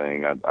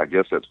everything, I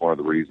guess that's one of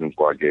the reasons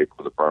why I gave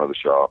her the front of the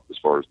shop as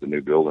far as the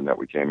new building that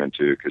we came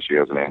into, because she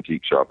has an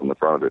antique shop in the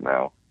front of it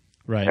now.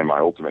 Right. And my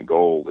ultimate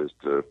goal is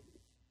to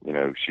you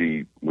know,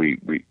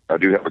 I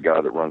do have a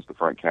guy that runs the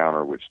front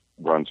counter, which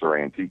runs her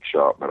antique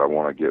shop, but I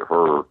want to get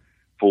her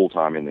full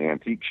time in the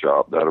antique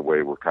shop. That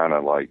way we're kind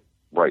of like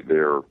right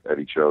there at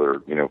each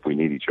other, you know, if we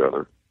need each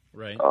other.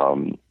 Right.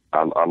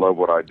 I love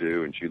what I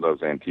do, and she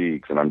loves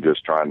antiques, and I'm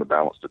just trying to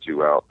balance the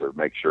two out to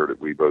make sure that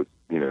we both,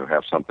 you know,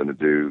 have something to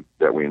do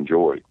that we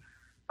enjoy.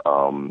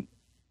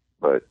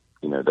 But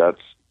you know,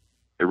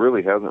 it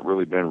really hasn't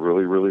really been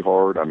really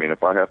hard. I mean,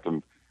 if I have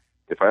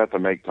to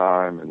make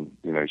time, and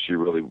you know, she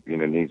really, you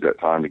know, needs that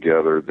time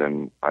together,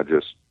 then I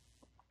just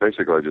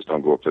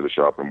don't go up to the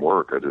shop and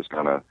work. I just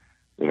kind of,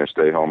 you know,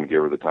 stay home and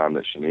give her the time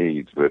that she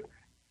needs. But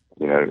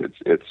you know,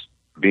 it's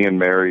being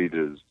married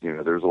is, you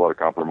know, there's a lot of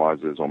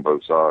compromises on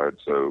both sides,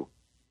 so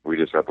we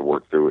just have to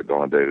work through it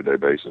on a day-to-day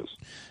basis.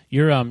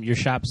 Your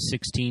shop's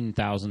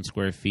 16,000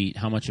 square feet.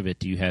 How much of it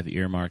do you have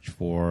earmarked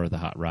for the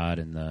hot rod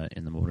and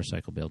the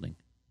motorcycle building?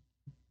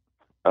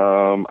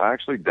 I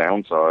actually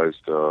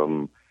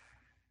downsized.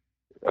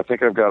 I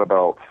think I've got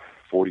about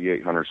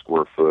 4,800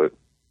 square foot,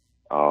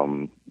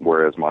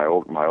 whereas my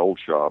old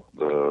shop,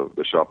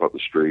 the shop up the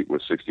street,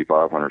 was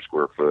 6,500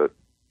 square foot.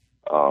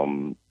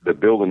 The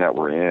building that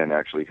we're in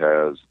actually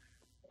has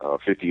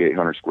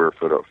 5,800 square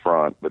foot up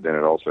front, but then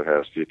it also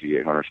has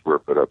 5,800 square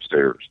foot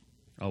upstairs.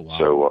 Oh, wow.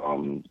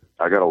 So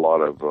I got a lot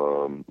of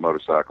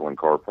motorcycle and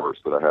car parts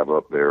that I have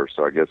up there,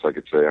 so I guess I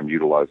could say I'm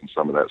utilizing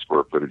some of that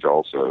square footage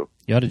also.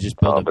 You ought to just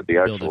build a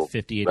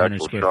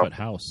 5,800 square foot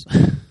house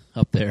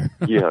up there.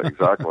 Yeah,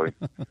 exactly.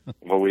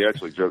 Well, we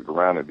actually joked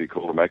around it'd be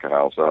cool to make a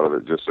house out of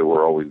it just so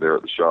we're always there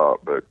at the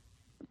shop, but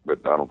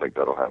I don't think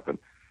that'll happen.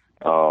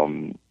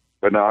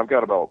 But no, I've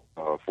got about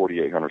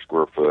 4,800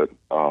 square foot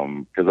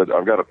because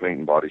I've got a paint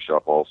and body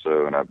shop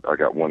also, and I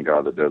got one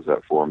guy that does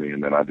that for me,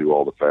 and then I do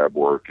all the fab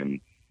work and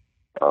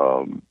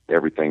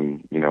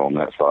everything, you know, on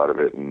that side of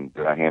it, and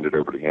then I hand it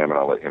over to him and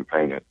I let him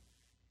paint it.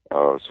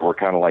 So we're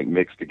kind of like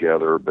mixed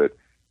together, but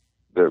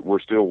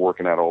we're still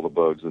working out all the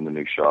bugs in the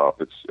new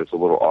shop. It's a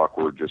little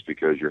awkward just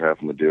because you're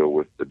having to deal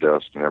with the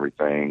dust and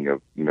everything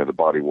of, you know, the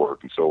body work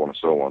and so on and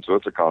so on. So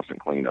it's a constant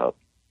cleanup.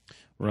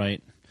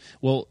 Right.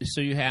 Well, so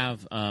you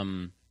have.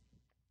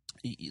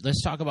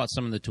 Let's talk about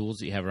some of the tools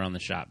that you have around the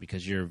shop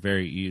because you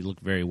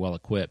look very well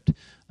equipped.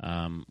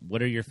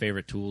 What are your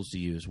favorite tools to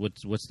use?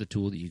 What's the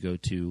tool that you go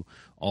to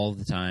all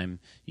the time?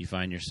 You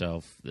find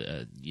yourself,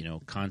 you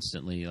know,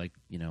 constantly like,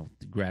 you know,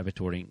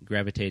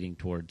 gravitating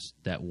towards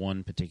that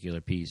one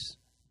particular piece.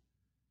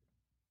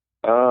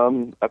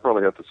 I'd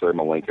probably have to say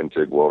my Lincoln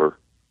TIG welder.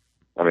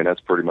 I mean,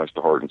 that's pretty much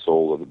the heart and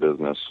soul of the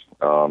business.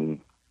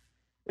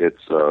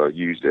 It's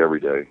used every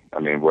day. I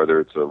mean, whether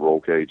it's a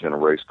roll cage in a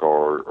race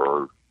car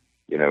or,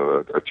 you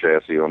know, a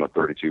chassis on a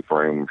 32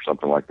 frame or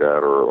something like that,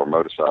 or a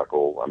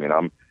motorcycle. I mean,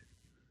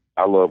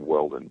 I love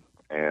welding,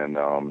 and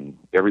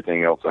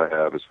everything else I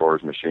have as far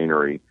as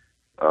machinery,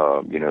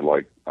 you know,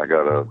 like I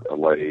got a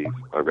lathe,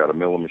 I've got a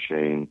milling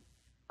machine,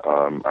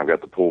 I've got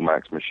the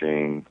Pullmax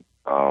machine.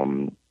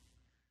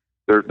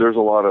 There's a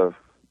lot of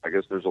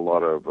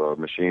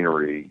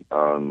machinery.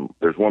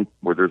 There's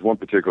one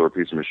particular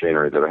piece of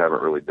machinery that I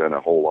haven't really done a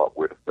whole lot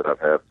with that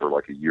I've had for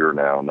like a year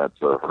now, and that's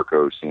a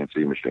Herco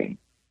CNC machine.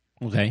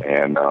 Okay.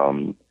 And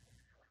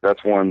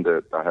that's one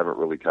that I haven't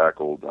really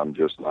tackled. I'm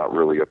just not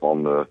really up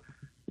on the,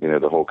 you know,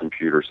 the whole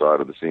computer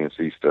side of the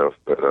CNC stuff.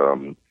 But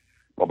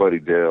my buddy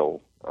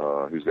Dale,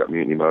 who's got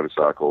Mutiny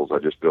Motorcycles, I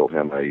just built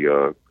him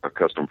a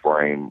custom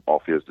frame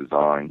off his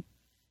design.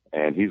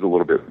 And he's a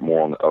little bit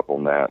more up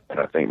on that. And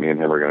I think me and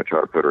him are going to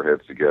try to put our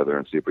heads together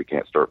and see if we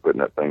can't start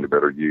putting that thing to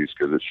better use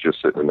because it's just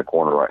sitting in the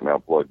corner right now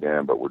plugged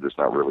in, but we're just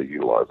not really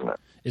utilizing it.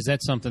 Is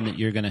that something that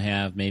you're going to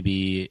have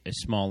maybe a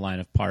small line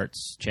of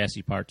parts,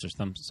 chassis parts or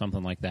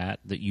something like that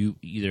you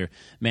either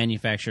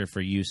manufacture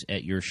for use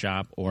at your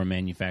shop or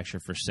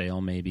manufacture for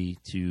sale maybe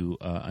to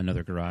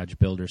another garage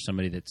builder,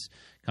 somebody that's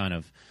kind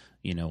of,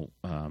 you know,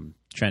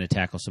 trying to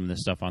tackle some of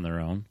this stuff on their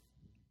own?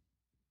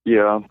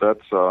 Yeah,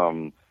 that's...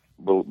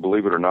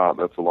 believe it or not,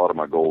 that's a lot of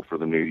my goal for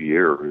the new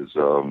year is,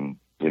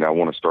 you know, I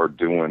want to start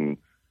doing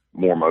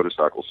more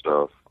motorcycle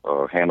stuff,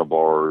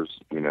 handlebars,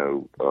 you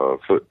know,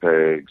 foot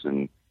pegs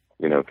and,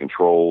 you know,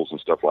 controls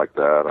and stuff like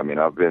that. I mean,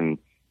 I've been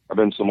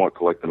somewhat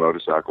collecting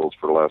motorcycles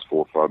for the last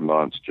 4 or 5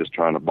 months, just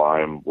trying to buy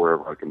them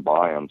wherever I can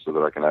buy them so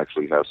that I can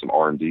actually have some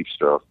R&D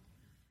stuff.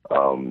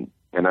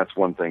 And that's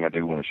one thing I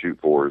do want to shoot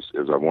for is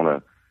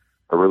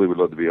I really would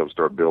love to be able to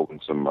start building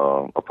some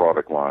a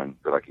product line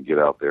that I can get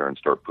out there and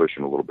start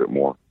pushing a little bit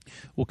more.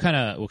 What kind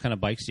of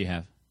bikes do you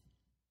have?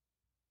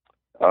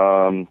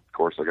 Of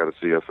course, I got a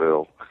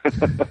CFL.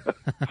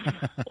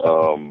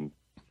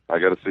 I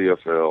got a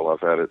CFL.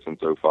 I've had it since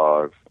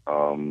 2005.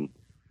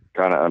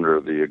 Kind of under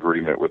the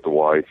agreement with the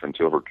wife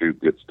until her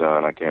coupe gets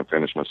done. I can't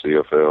finish my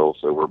CFL,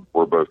 so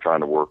we're both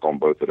trying to work on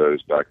both of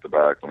those back to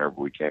back whenever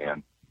we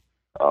can.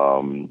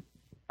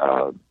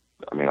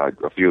 I mean,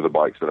 a few of the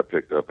bikes that I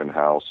picked up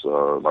in-house,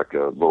 like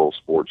a little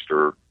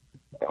Sportster,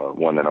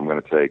 one that I'm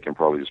going to take and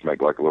probably just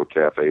make like a little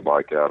cafe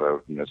bike out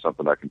of, you know,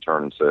 something I can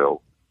turn and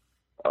sell.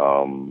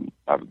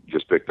 I've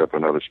just picked up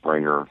another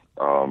Springer,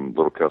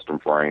 little custom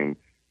frame.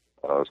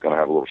 It's going to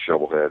have a little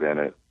shovel head in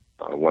it.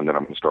 one that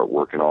I'm going to start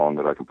working on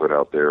that I can put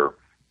out there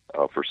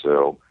for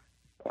sale.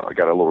 I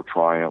got a little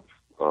Triumph.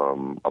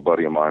 A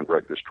buddy of mine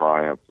wrecked this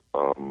Triumph.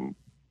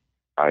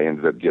 I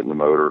ended up getting the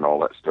motor and all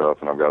that stuff,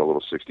 and I've got a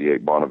little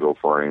 68 Bonneville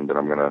frame that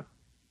I'm going to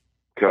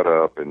cut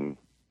up and,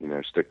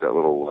 stick that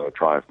little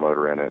Triumph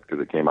motor in it because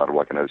it came out of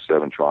like an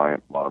 07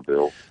 Triumph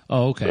Bonneville.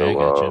 Oh, okay, so, I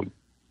got you.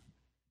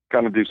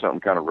 Kind of do something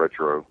kind of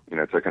retro,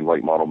 take a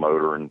late model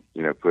motor and,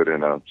 put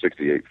in a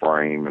 68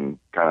 frame and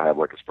kind of have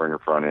like a Springer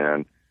front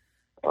end.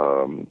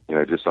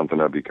 Just something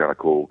that'd be kind of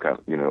cool, kind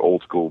of,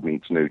 old school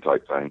meets new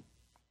type thing.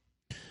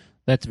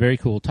 That's very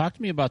cool. Talk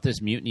to me about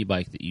this Mutiny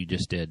bike that you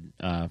just did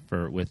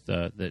with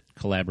the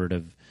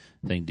collaborative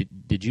thing.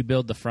 Did you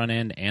build the front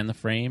end and the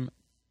frame?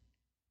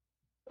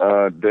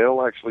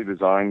 Dale actually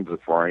designed the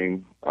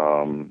frame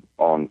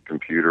on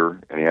computer,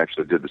 and he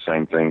actually did the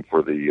same thing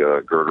for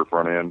the girder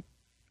front end.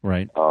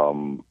 Right.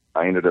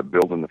 I ended up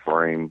building the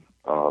frame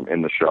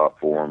in the shop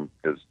for him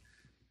because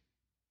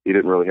he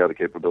didn't really have the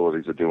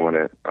capabilities of doing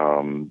it.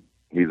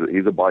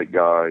 He's a bike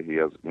guy. He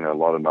has a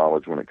lot of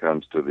knowledge when it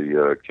comes to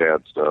the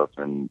CAD stuff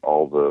and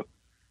all the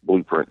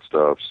blueprint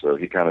stuff. So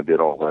he kind of did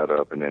all that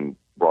up and then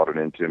brought it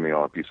into me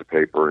on a piece of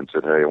paper and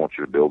said, "Hey, I want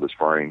you to build this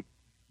frame."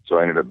 So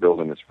I ended up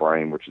building this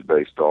frame, which is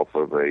based off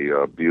of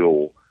a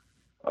Buell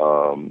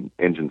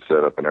engine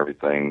setup and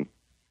everything.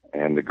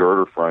 And the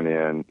girder front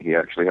end, he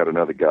actually had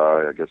another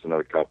guy, I guess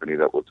another company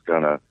that was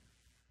going to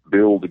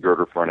build the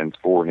girder front ends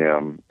for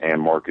him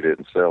and market it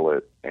and sell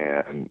it.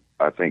 And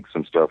I think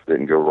some stuff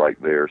didn't go right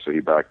there, so he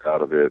backed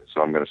out of it.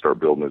 So I'm going to start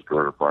building those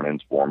girder front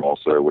ends for him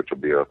also, which will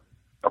be a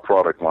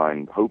product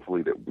line,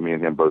 hopefully, that me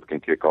and him both can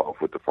kick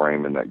off with the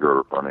frame and that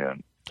girder front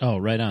end. Oh,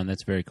 right on.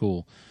 That's very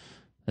cool.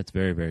 That's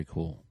very, very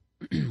cool.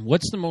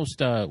 What's the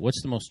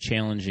most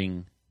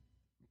challenging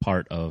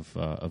part of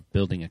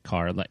building a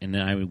car? And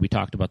then we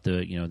talked about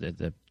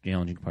the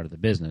challenging part of the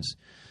business,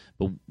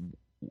 but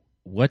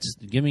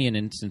give me an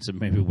instance of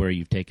maybe where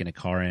you've taken a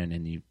car in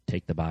and you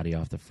take the body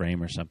off the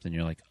frame or something.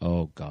 You're like,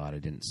 oh God, I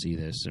didn't see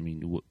this. I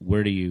mean,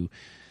 where do you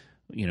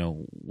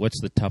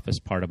what's the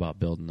toughest part about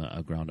building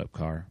a ground up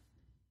car?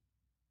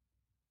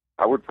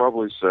 I would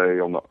probably say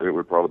it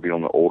would probably be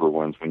on the older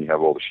ones when you have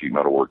all the sheet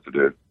metal work to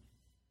do.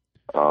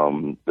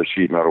 The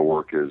sheet metal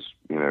work is,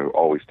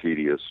 always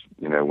tedious,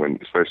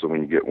 especially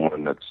when you get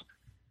one that's,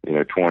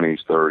 20s,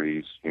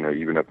 30s,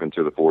 even up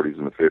into the 40s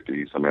and the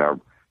 50s.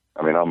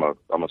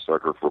 I'm a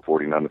sucker for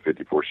 49 to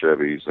 54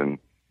 Chevys, and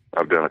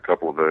I've done a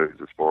couple of those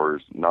as far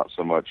as not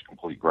so much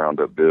complete ground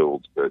up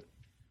builds, but,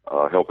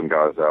 helping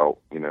guys out,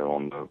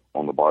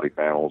 on the body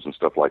panels and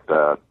stuff like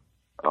that.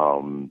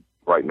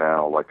 Right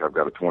now, like I've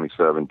got a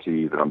 27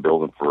 T that I'm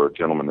building for a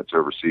gentleman that's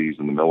overseas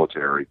in the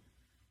military.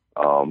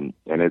 And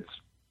it's,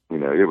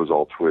 it was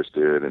all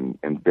twisted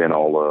and bent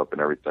all up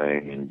and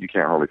everything, and you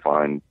can't really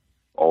find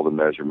all the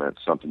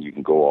measurements, something you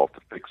can go off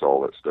to fix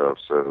all that stuff.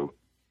 So,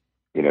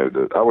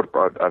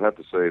 I'd have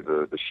to say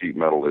the sheet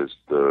metal is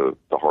the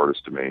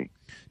hardest to me.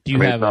 Do you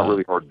have? It's not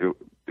really hard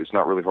it's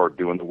not really hard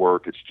doing the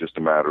work. It's just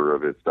a matter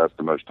of that's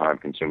the most time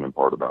consuming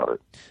part about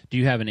it. Do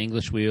you have an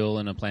English wheel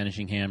and a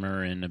planishing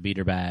hammer and a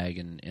beater bag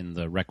and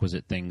the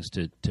requisite things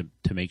to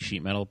make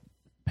sheet metal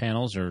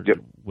panels, or yep.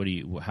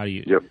 How do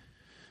you? Yep.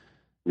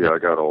 Yeah, I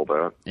got all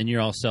that. And you're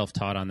all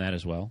self-taught on that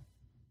as well?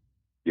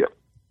 Yep.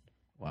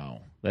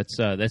 Wow. That's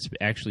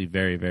actually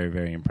very, very,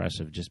 very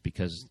impressive, just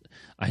because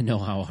I know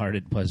how hard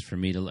it was for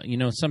me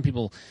to, some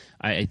people,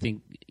 I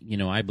think,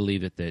 I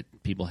believe that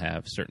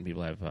certain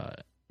people have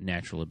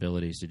natural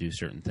abilities to do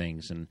certain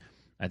things, and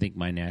I think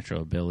my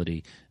natural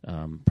ability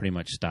pretty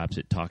much stops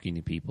at talking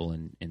to people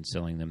and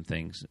selling them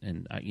things.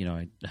 And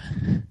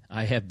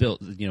I have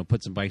built,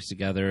 put some bikes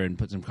together and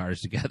put some cars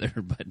together,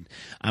 but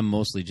I'm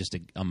mostly just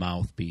a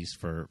mouthpiece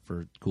for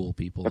cool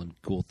people and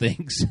cool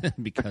things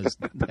because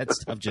that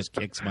stuff just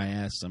kicks my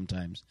ass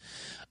sometimes.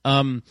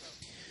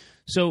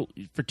 So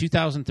for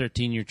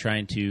 2013, you're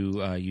trying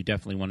to, you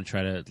definitely want to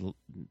try to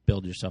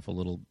build yourself a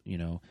little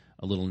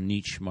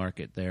niche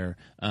market there.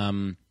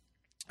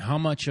 How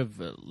much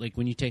of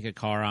when you take a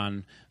car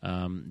on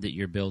that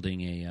you're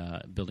building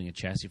a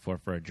chassis for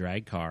a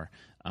drag car,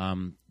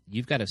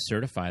 you've got to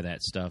certify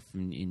that stuff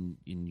and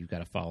you've got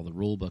to follow the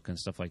rule book and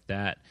stuff like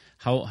that.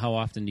 How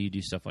often do you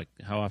do stuff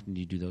how often do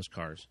you do those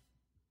cars?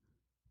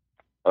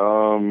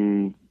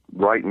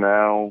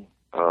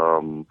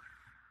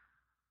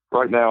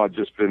 Right now I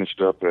just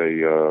finished up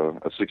a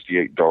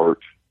 68 Dart.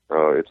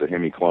 It's a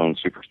Hemi clone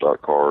super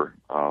stock car.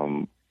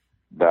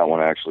 That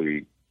one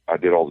actually, I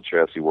did all the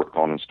chassis work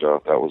on and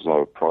stuff. That was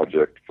a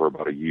project for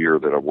about a year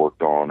that I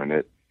worked on, and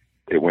it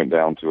went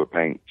down to a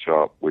paint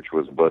shop, which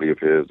was a buddy of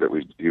his that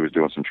he was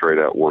doing some trade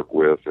out work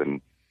with, and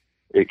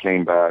it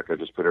came back. I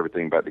just put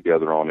everything back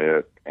together on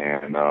it,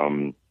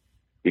 and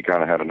he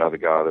kind of had another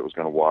guy that was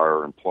going to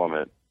wire and plumb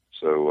it.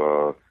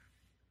 So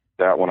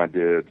that one I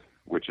did,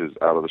 which is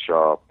out of the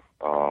shop,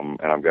 and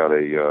I've got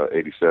a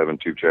 87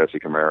 tube chassis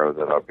Camaro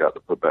that I've got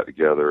to put back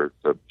together.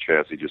 The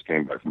chassis just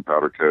came back from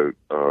powder coat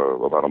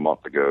about a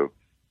month ago.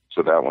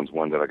 So that one's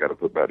one that I got to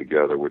put back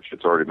together, which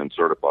it's already been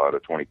certified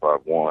at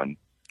 25-1.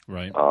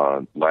 Right.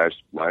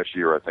 Last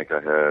year, I think I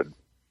had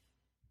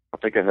I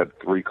think I had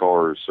 3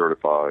 cars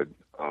certified,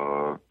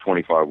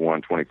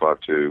 25-1,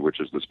 25-2, which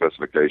is the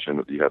specification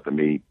that you have to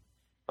meet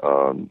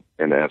in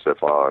the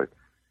SFI.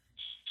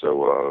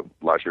 So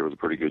last year was a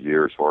pretty good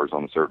year as far as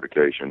on the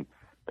certification.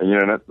 And, you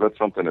know, that's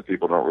something that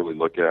people don't really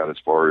look at as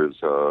far as,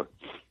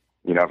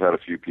 you know, I've had a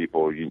few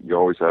people, you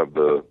always have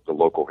the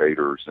local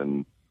haters,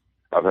 and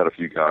I've had a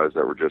few guys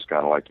that were just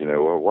kind of like, you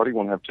know, well, why do you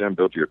want to have Tim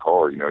build your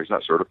car? You know, he's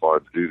not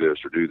certified to do this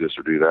or do this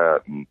or do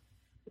that. And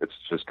it's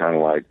just kind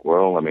of like,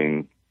 well, I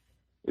mean,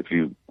 if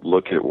you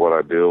look at what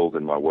I build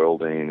and my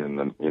welding and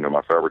then, you know,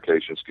 my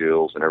fabrication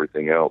skills and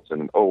everything else,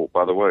 and oh,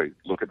 by the way,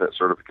 look at that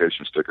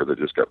certification sticker that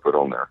just got put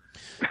on there.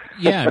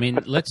 Yeah, I mean,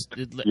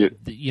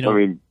 you know, I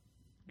mean,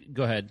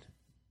 go ahead.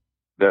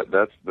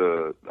 That's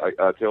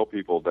I tell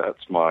people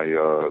that's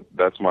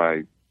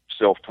my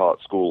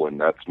self-taught school,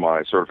 and that's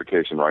my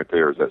certification right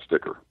there is that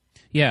sticker.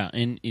 Yeah,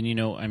 and you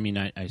know, I mean,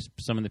 I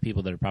some of the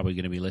people that are probably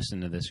going to be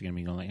listening to this are going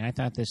to be going like, I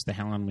thought the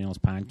Hell on Wheels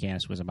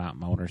podcast was about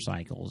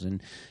motorcycles,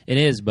 and it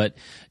is, but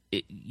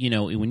you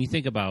know, when you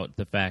think about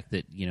the fact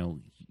that, you know,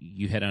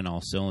 you hit on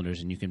all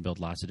cylinders and you can build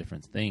lots of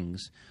different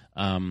things,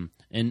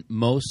 and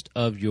most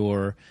of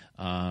your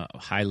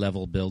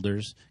high-level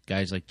builders,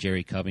 guys like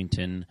Jerry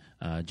Covington,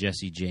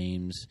 Jesse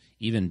James,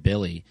 even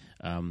Billy,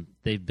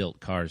 they've built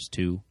cars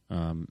too,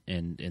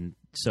 and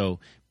so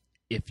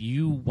if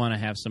you want to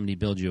have somebody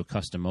build you a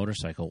custom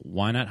motorcycle,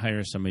 why not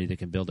hire somebody that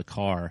can build a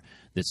car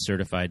that's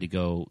certified to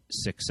go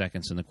 6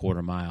 seconds in the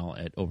quarter mile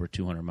at over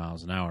 200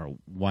 miles an hour?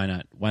 Why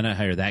not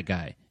hire that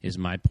guy is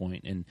my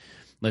point. And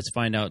let's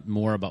find out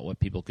more about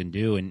what people can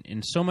do.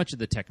 And so much of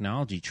the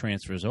technology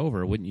transfers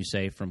over, wouldn't you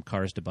say, from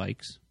cars to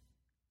bikes?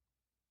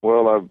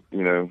 Well,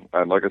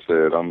 like I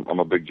said, I'm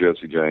a big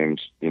Jesse James,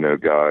 you know,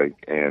 guy,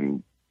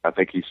 and I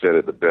think he said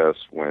it the best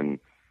when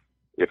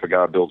if a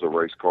guy builds a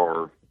race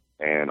car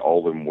and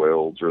all them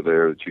welds are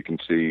there that you can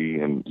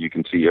see, and you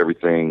can see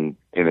everything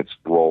in its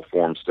raw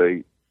form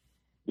state,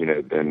 you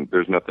know, then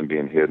there's nothing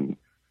being hidden.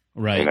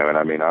 Right. You know, and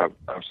I mean, I've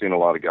seen a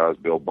lot of guys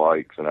build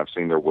bikes, and I've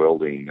seen their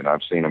welding, and I've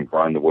seen them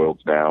grind the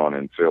welds down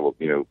and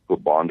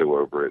put Bondo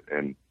over it.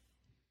 And,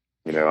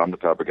 you know, I'm the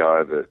type of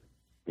guy that,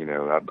 you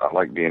know, I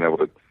like being able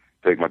to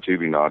take my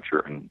tubing notcher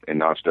and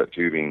notch that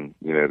tubing,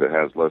 you know, that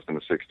has less than a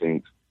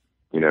 16th,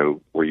 you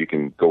know, where you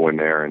can go in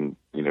there and,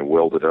 you know,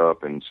 weld it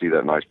up and see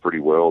that nice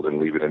pretty weld and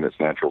leave it in its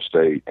natural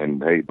state.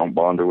 And, hey, don't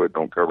Bondo it,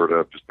 don't cover it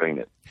up, just paint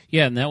it.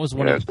 Yeah, and that was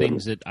one of the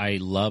things that I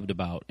loved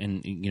about,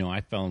 and, you know,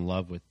 I fell in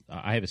love with,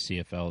 I have a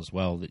CFL as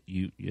well that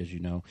you, as you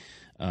know,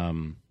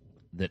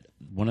 that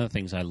one of the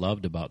things I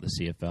loved about the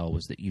CFL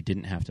was that you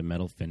didn't have to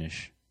metal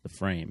finish the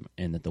frame,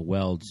 and that the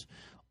welds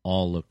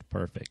all looked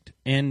perfect.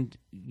 And,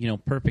 you know,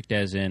 perfect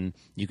as in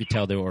you could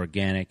tell they were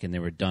organic and they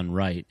were done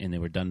right and they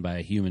were done by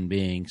a human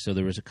being. So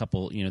there was a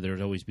couple, you know, there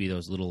would always be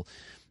those little,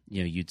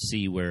 you know, you'd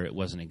see where it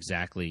wasn't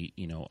exactly,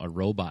 you know, a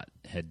robot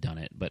had done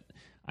it. But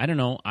I don't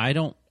know. I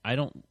don't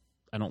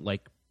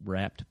like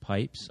wrapped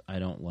pipes. I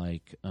don't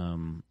like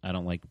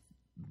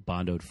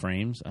bondoed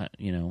frames. I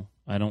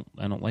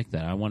don't like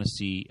that. I want to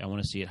see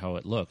it how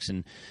it looks.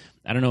 And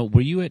I don't know, were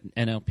you at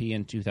NLP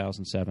in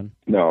 2007?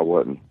 No, I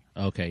wasn't.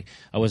 Okay.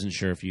 I wasn't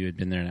sure if you had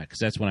been there or not, because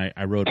that's when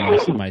I rode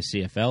my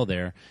CFL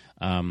there,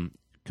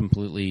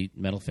 completely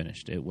metal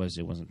finished. It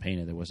wasn't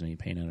painted. There wasn't any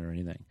paint on it or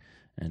anything.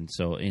 And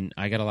so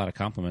I got a lot of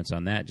compliments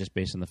on that, just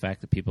based on the fact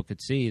that people could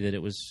see that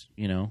it was,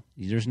 you know,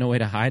 there's no way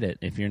to hide it.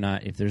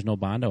 If there's no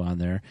Bondo on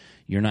there,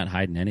 you're not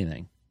hiding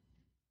anything.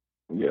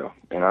 Yeah.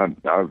 And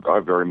I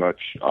very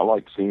much, I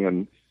like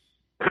seeing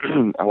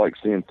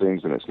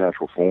things in its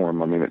natural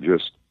form. I mean, it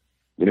just,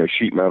 you know,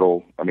 sheet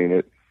metal, I mean,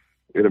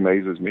 it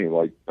amazes me.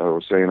 Like I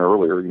was saying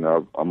earlier, you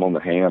know, I'm on the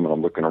ham and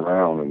I'm looking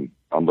around and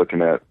I'm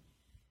looking at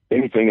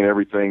anything and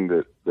everything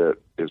that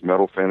is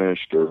metal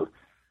finished or,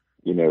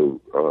 you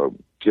know,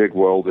 TIG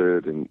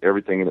welded and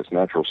everything in its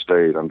natural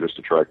state. I'm just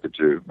attracted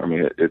to. I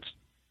mean, it's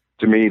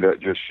to me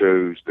that just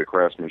shows the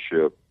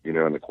craftsmanship, you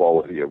know, and the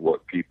quality of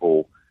what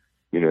people,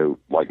 you know,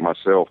 like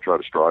myself, try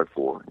to strive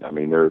for. I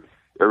mean,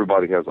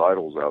 everybody has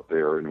idols out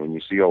there, and when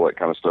you see all that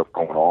kind of stuff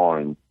going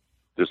on,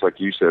 just like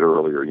you said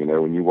earlier, you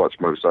know, when you watch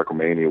Motorcycle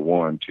Mania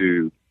 1,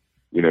 2,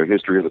 you know,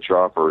 History of the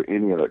Chopper,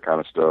 any of that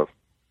kind of stuff,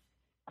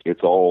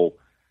 it's all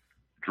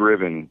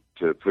driven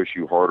to push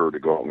you harder to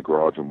go out in the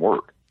garage and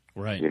work.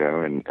 Right. You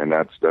know, and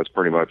that's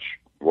pretty much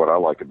what I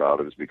like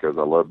about it, is because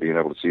I love being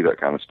able to see that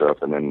kind of stuff,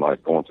 and then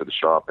like going to the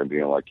shop and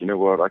being like, you know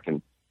what, I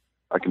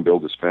can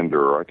build this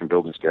fender, or I can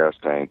build this gas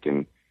tank,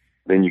 and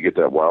then you get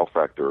that wow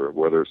factor,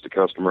 whether it's the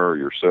customer or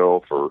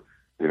yourself or,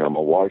 you know,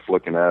 my wife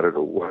looking at it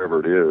or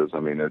whatever it is.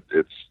 I mean,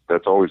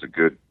 that's always a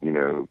good, you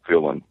know,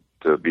 feeling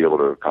to be able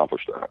to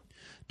accomplish that.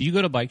 Do you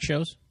go to bike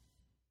shows?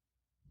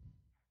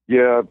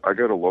 Yeah, I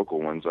go to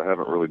local ones. I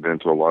haven't really been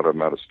to a lot of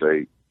them out of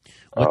state,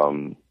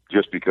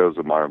 just because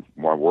of my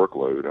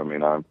workload. I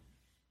mean,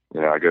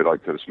 I go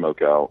like to the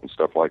Smokeout and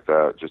stuff like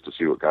that just to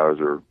see what guys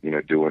are, you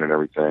know, doing and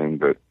everything.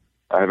 But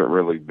I haven't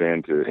really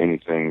been to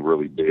anything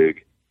really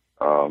big.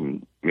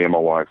 Me and my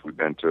wife, we've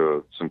been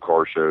to some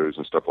car shows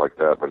and stuff like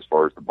that, but as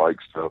far as the bike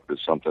stuff is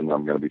something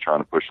I'm going to be trying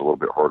to push a little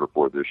bit harder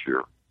for this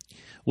year.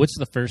 What's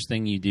the first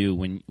thing you do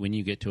when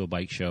you get to a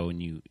bike show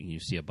and you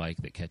see a bike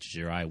that catches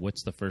your eye?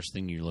 What's the first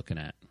thing you're looking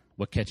at?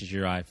 What catches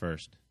your eye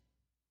first?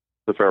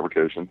 The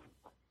fabrication.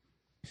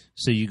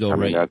 So you go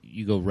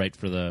you go right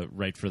for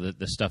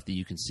the stuff that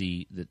you can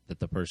see that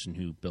the person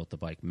who built the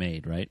bike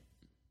made, right?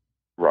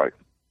 Right.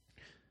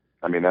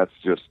 I mean, that's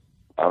just,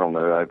 I don't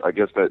know. I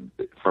guess that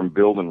from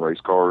building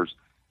race cars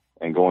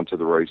and going to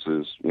the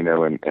races, you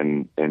know,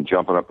 and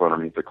jumping up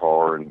underneath the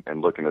car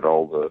and looking at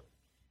all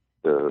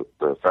the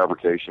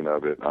fabrication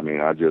of it. I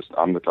mean,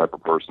 I'm the type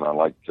of person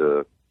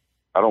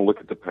I don't look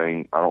at the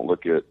paint. I don't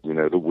look at, you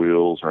know, the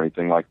wheels or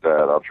anything like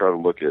that. I'll try to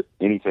look at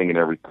anything and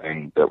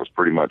everything that was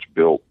pretty much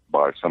built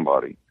by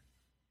somebody.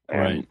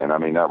 And I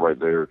mean, that right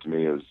there to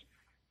me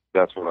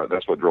that's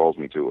what draws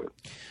me to it.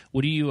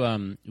 What do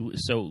you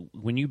so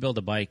when you build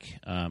a bike,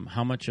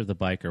 how much of the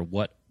bike or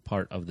what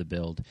part of the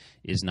build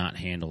is not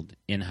handled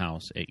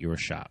in-house at your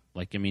shop?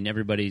 Like, I mean,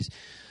 everybody's,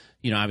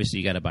 you know, obviously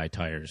you got to buy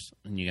tires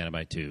and you got to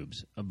buy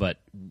tubes, but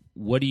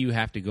what do you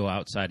have to go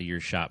outside of your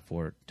shop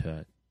for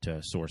to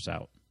source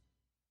out?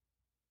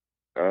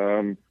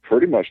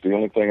 Pretty much the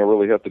only thing I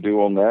really have to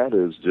do on that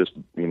is just,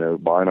 you know,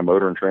 buying a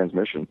motor and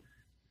transmission.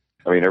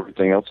 I mean,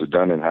 everything else is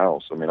done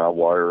in-house. I mean, I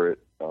wire it.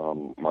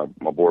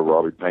 My boy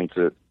Robbie paints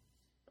it.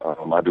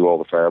 I do all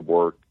the fab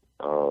work.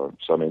 So,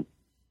 I mean,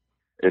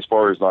 as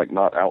far as like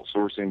not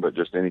outsourcing, but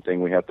just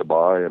anything we have to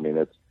buy, I mean,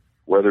 it's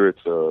whether it's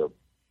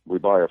we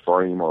buy a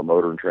frame or a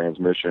motor and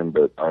transmission,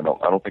 but I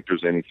don't think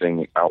there's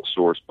anything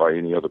outsourced by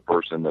any other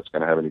person that's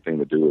going to have anything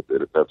to do with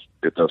it. If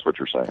that's what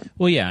you're saying.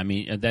 Well, yeah, I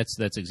mean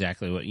that's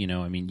exactly what, you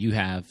know. I mean, you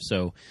have,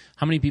 so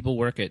how many people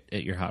work at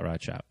your hot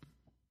rod shop?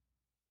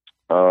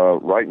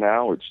 Right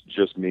now it's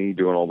just me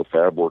doing all the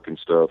fab work and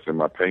stuff and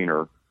my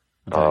painter.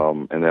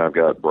 Okay. And then I've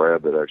got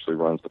Brad that actually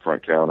runs the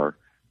front counter.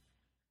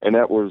 And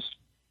that was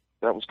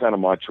kind of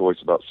my choice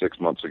about 6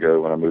 months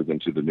ago when I moved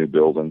into the new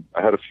building.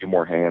 I had a few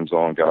more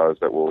hands-on guys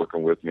that were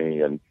working with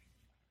me, and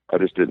I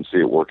just didn't see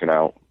it working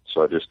out.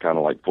 So I just kind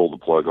of like pulled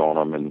the plug on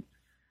them, and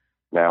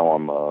now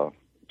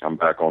I'm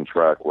back on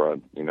track where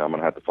I'm going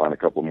to have to find a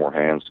couple more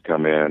hands to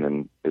come in,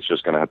 and it's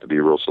just going to have to be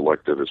real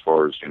selective as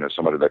far as, you know,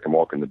 somebody that can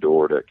walk in the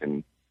door that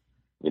can,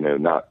 you know,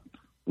 not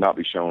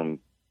be shown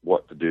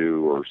what to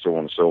do or so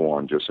on and so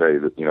on. Just say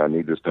that, you know, I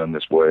need this done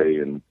this way,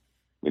 and,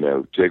 you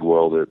know, TIG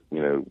weld it,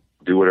 you know,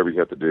 do whatever you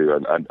have to do.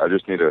 I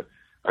just need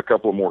a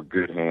couple of more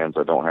good hands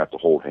I don't have to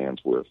hold hands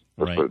with.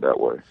 Let's put it that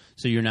way.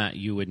 So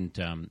you wouldn't,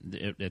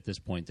 at this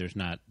point, there's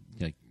not,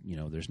 like, you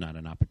know, there's not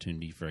an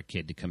opportunity for a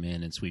kid to come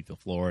in and sweep the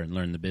floor and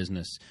learn the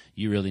business.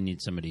 You really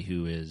need somebody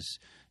who's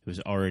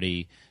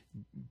already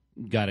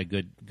got a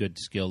good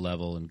skill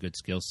level and good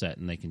skill set,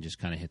 and they can just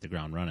kind of hit the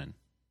ground running.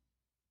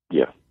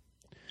 Yeah.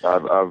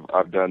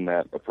 I've done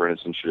that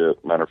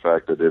apprenticeship. Matter of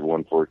fact, I did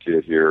one for a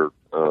kid here,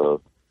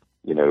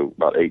 you know,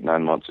 about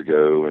 8-9 months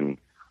ago, and,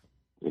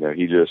 you know,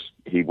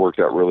 he worked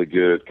out really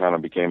good, kind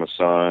of became a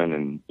son,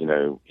 and, you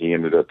know, he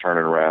ended up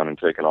turning around and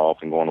taking off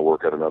and going to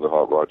work at another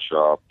hot rod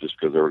shop just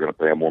because they were going to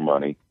pay him more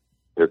money.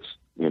 It's,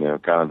 you know,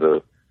 kind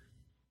of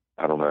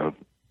I don't know,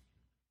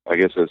 I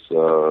guess it's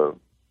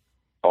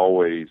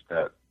always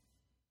that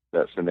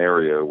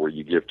scenario where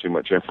you give too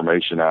much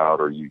information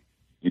out, or you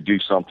do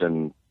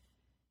something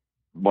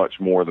much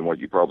more than what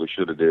you probably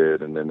should have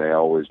did, and then they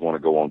always want to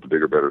go on to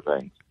bigger, better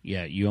things.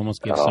 Yeah, you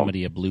almost give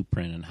somebody a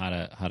blueprint on how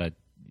to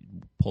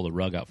pull the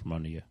rug out from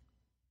under you.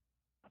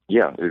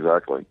 Yeah,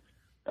 exactly.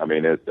 I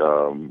mean, it's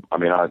funny.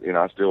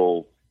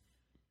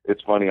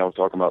 I was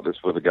talking about this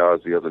with the guys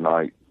the other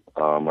night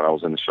when I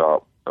was in the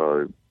shop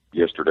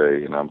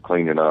yesterday, and I'm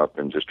cleaning up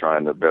and just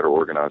trying to better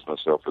organize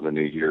myself for the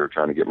new year,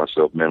 trying to get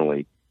myself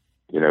mentally,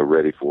 you know,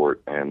 ready for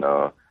it. And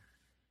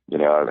you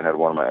know, I had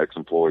one of my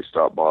ex-employees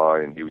stop by,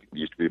 and he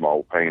used to be my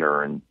old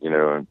painter, and, you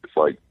know, and it's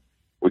like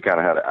we kind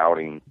of had an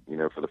outing, you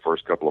know, for the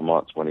first couple of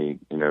months when he,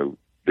 you know,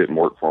 didn't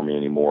work for me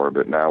anymore.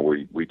 But now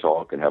we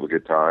talk and have a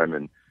good time,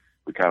 and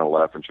we kind of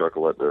laugh and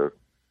chuckle at the,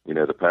 you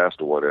know, the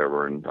past or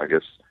whatever. And I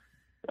guess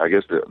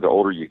the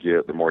older you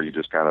get, the more you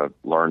just kind of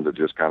learn to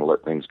just kind of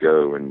let things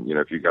go. And, you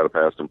know, if you've got a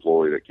past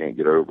employee that can't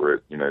get over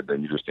it, you know,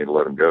 then you just need to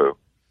let them go.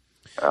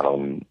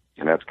 And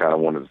that's kind of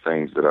one of the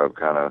things that I've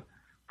kind of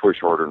push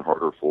harder and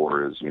harder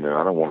for is, you know,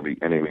 I don't want to be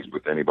enemies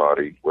with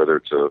anybody, whether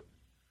it's a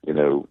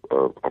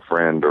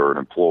friend or an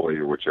employee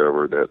or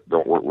whichever, that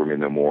don't work with me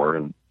no more.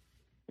 And,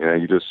 you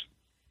know,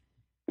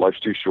 life's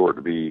too short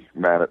to be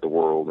mad at the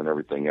world and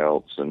everything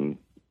else. And,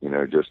 you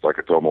know, just like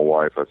I told my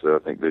wife, I said, I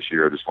think this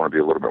year I just want to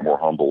be a little bit more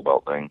humble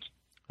about things.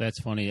 That's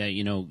funny.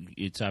 You know,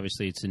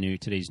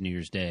 today's New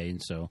Year's Day.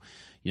 And so,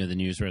 you know, the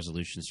New Year's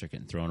resolutions are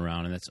getting thrown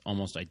around, and that's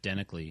almost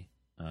identically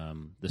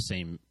the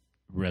same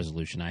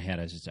resolution I had.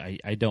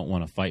 I don't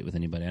want to fight with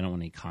anybody. I don't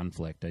want any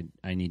conflict.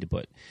 I need to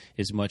put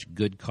as much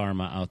good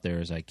karma out there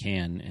as I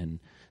can, and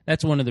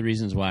that's one of the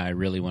reasons why I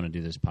really want to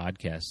do this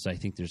podcast. I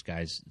think there's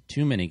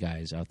too many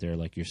guys out there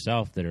like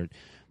yourself that are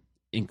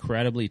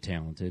incredibly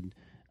talented,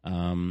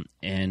 and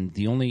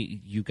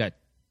you got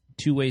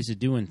two ways of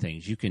doing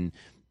things. You can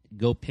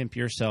go pimp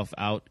yourself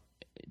out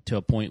to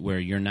a point where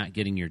you're not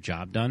getting your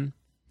job done,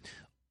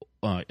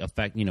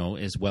 affect,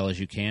 as well as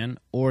you can,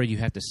 or you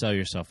have to sell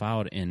yourself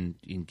out and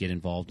get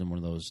involved in one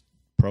of those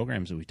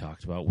programs that we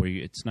talked about where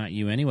it's not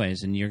you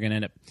anyways, and you're going to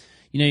end up,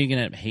 you're going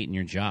to end up hating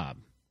your job.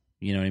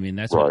 You know what I mean?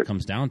 That's right. what it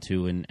comes down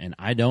to. And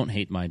I don't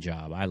hate my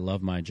job. I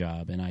love my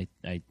job, and I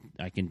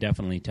can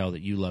definitely tell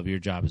that you love your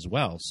job as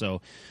well.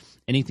 So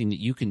anything that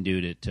you can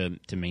do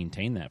to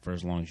maintain that for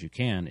as long as you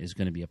can is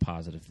going to be a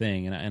positive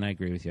thing. And I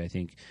agree with you. I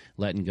think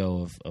letting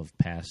go of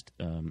past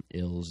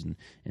ills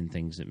and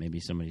things that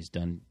maybe somebody's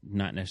done,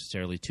 not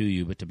necessarily to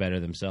you, but to better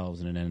themselves,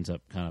 and it ends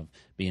up kind of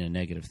being a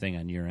negative thing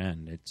on your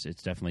end.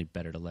 It's definitely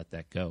better to let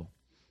that go.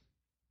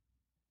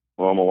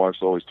 Well, my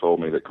wife's always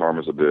told me that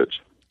karma's a bitch.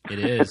 It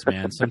is,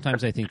 man.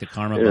 Sometimes I think the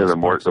karma. Yeah, the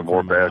more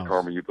bad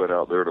karma you put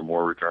out there, the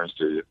more returns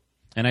to you.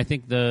 And I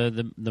think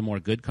the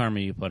more good karma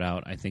you put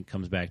out, I think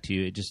comes back to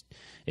you.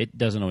 It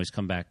doesn't always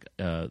come back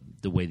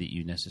the way that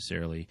you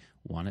necessarily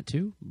want it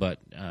to, but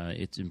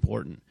it's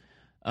important.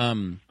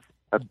 Go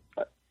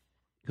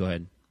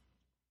ahead.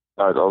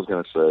 I was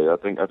going to say, I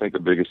think the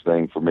biggest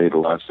thing for me the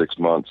last 6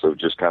 months of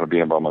just kind of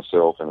being by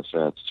myself in a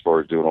sense, as far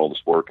as doing all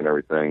this work and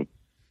everything,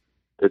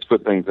 it's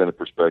put things into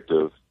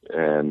perspective.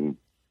 And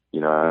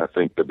I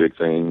think the big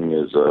thing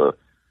is,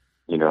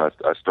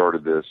 I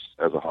started this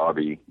as a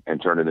hobby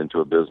and turned it into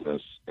a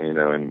business,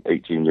 and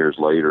 18 years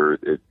later,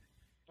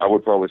 I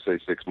would probably say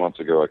 6 months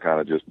ago, I kind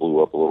of just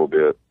blew up a little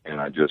bit, and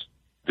I just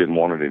didn't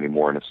want it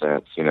anymore in a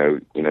sense.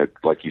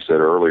 Like you said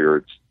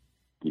earlier,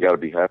 you got to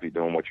be happy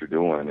doing what you're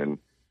doing. And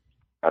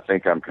I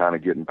think I'm kind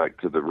of getting back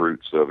to the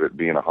roots of it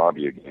being a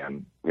hobby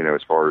again,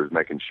 as far as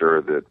making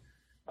sure that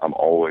I'm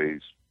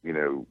always,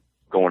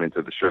 going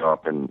into the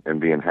shop and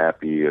being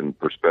happy, and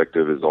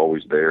perspective is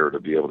always there to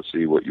be able to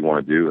see what you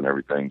want to do and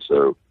everything.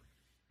 So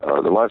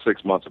the last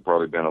 6 months have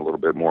probably been a little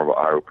bit more of an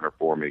eye-opener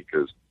for me,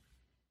 because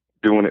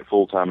doing it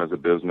full-time as a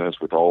business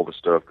with all the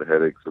stuff, the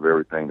headaches of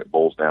everything that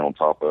boils down on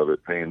top of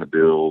it, paying the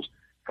bills,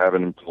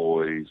 having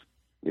employees,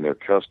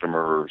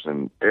 customers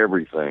and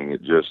everything,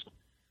 it just,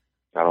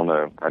 I don't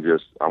know.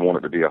 I want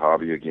it to be a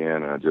hobby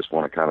again, and I just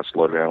want to kind of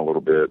slow down a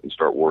little bit and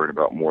start worrying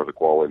about more of the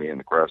quality and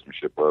the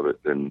craftsmanship of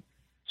it than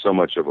so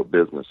much of a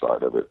business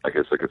side of it, I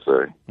guess I could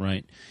say.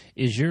 Right.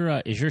 Is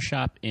your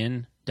shop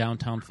in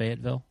downtown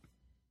Fayetteville?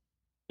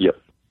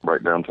 Yep,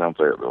 right downtown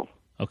Fayetteville.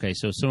 Okay,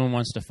 so if someone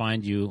wants to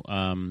find you,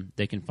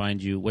 they can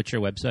find you. What's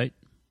your website?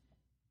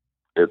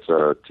 It's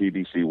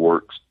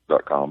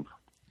tbcworks.com.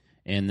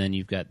 And then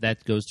you've got,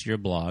 that goes to your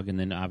blog, and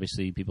then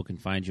obviously people can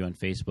find you on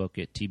Facebook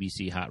at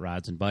TBC Hot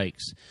Rods and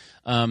Bikes.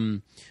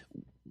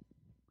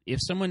 If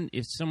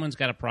someone's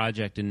got a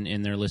project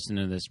and they're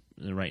listening to this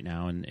right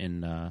now,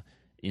 and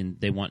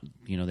they want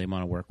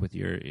to work with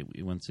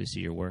once they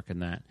see your work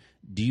and that,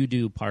 do you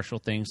do partial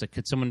things? Like,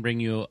 could someone bring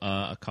you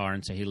a car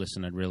and say, hey,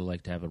 listen, I'd really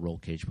like to have a roll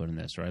cage put in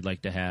this, or I'd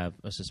like to have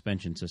a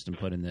suspension system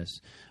put in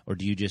this, or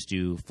do you just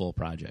do full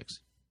projects?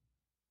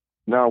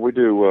 No, we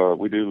do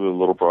the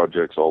little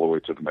projects all the way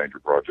to the major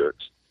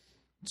projects.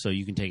 So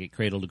you can take it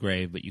cradle to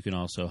grave, but you can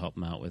also help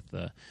them out with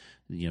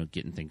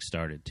getting things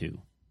started too.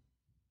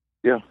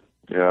 Yeah.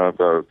 If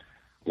a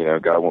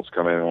guy wants to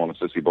come in and want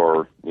a sissy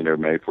bar,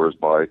 made for his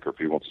bike, or if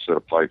he wants a set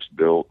of pipes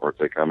built, or if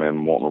they come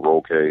in wanting a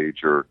roll cage,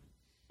 or,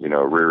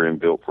 a rear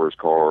end built for his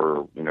car,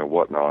 or,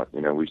 whatnot,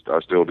 I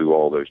still do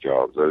all those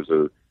jobs.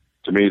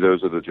 To me,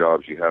 those are the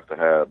jobs you have to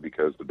have,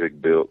 because the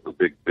big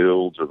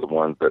builds are the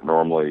ones that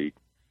normally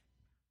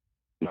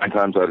 9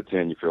 times out of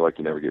 10, you feel like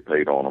you never get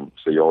paid on them.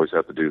 So you always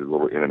have to do the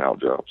little in and out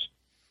jobs.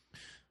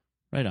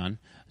 Right on.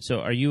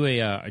 So are you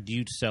do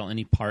you sell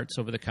any parts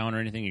over the counter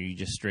or anything, or are you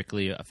just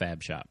strictly a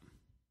fab shop?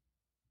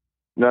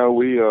 No,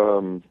 we I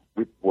don't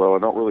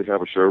really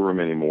have a showroom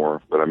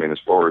anymore, but I mean, as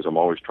far as I'm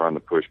always trying to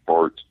push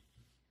parts,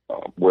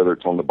 whether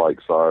it's on the bike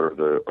side or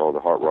the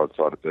hot rod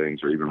side of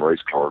things, or even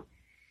race car,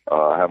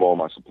 I have all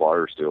my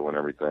suppliers still and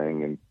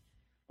everything. And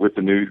with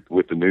the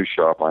new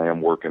shop, I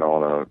am working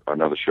on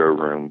another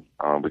showroom.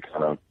 We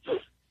kind of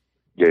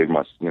gave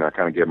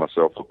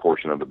myself a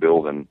portion of the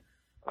building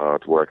to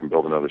where I can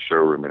build another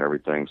showroom and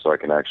everything, so I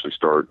can actually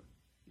start,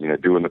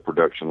 doing the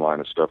production line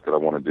of stuff that I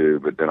want to do,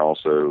 but then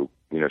also,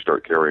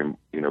 start carrying,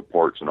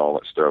 parts and all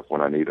that stuff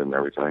when I need it and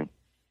everything.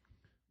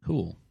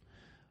 Cool.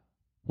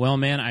 Well,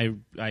 man,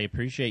 I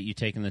appreciate you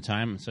taking the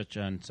time on such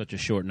a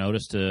short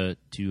notice to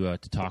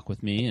talk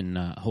with me, and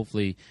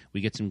hopefully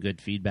we get some good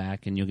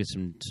feedback and you'll get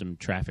some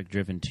traffic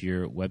driven to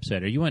your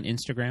website. Are you on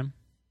Instagram?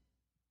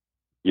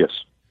 Yes.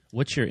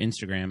 What's your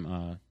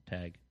Instagram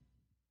tag?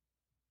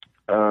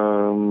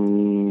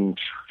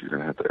 You're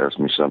gonna have to ask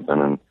me something,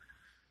 and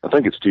I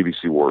think it's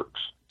TBC Works.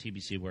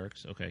 TBC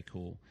Works. Okay,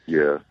 cool.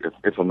 Yeah,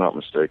 if I'm not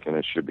mistaken,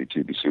 it should be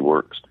TBC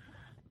Works.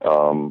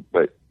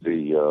 But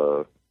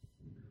the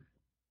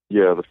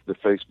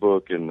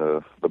Facebook and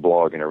the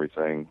blog and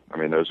everything, I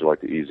mean, those are like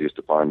the easiest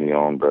to find me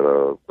on.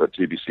 But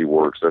TBC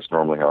Works, that's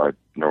normally how I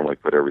normally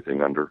put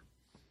everything under.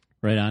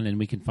 Right on, and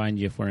we can find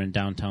you if we're in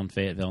downtown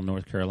Fayetteville,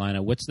 North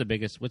Carolina. What's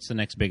the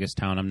next biggest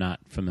town? I'm not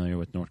familiar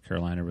with North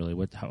Carolina really.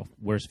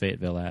 Where's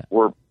Fayetteville at?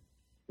 We're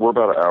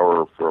about an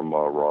hour from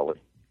Raleigh.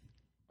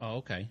 Oh,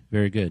 okay.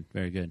 Very good.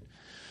 Very good.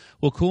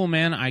 Well, cool,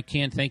 man. I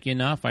can't thank you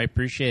enough. I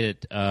appreciate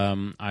it.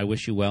 I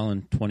wish you well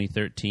in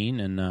 2013,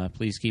 and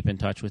please keep in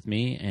touch with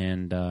me.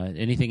 And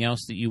anything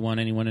else that you want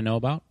anyone to know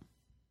about?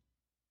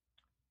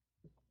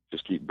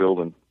 Just keep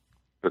building.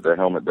 Put that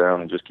helmet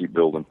down and just keep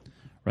building.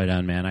 Right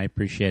on, man. I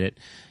appreciate it.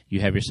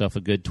 You have yourself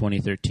a good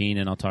 2013,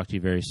 and I'll talk to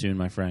you very soon,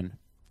 my friend.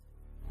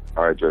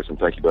 All right, Jason.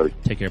 Thank you, buddy.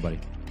 Take care, buddy.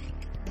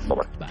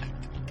 Bye-bye. Bye.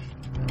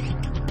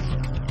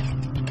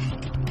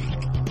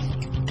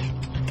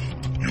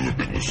 You have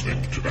been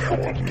listening to the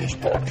Hell on Wheels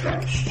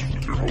podcast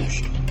with your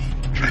host,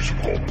 Jason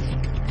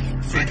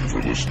Hallman. Thank you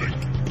for listening.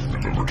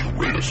 Remember to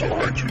rate us on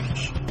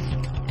iTunes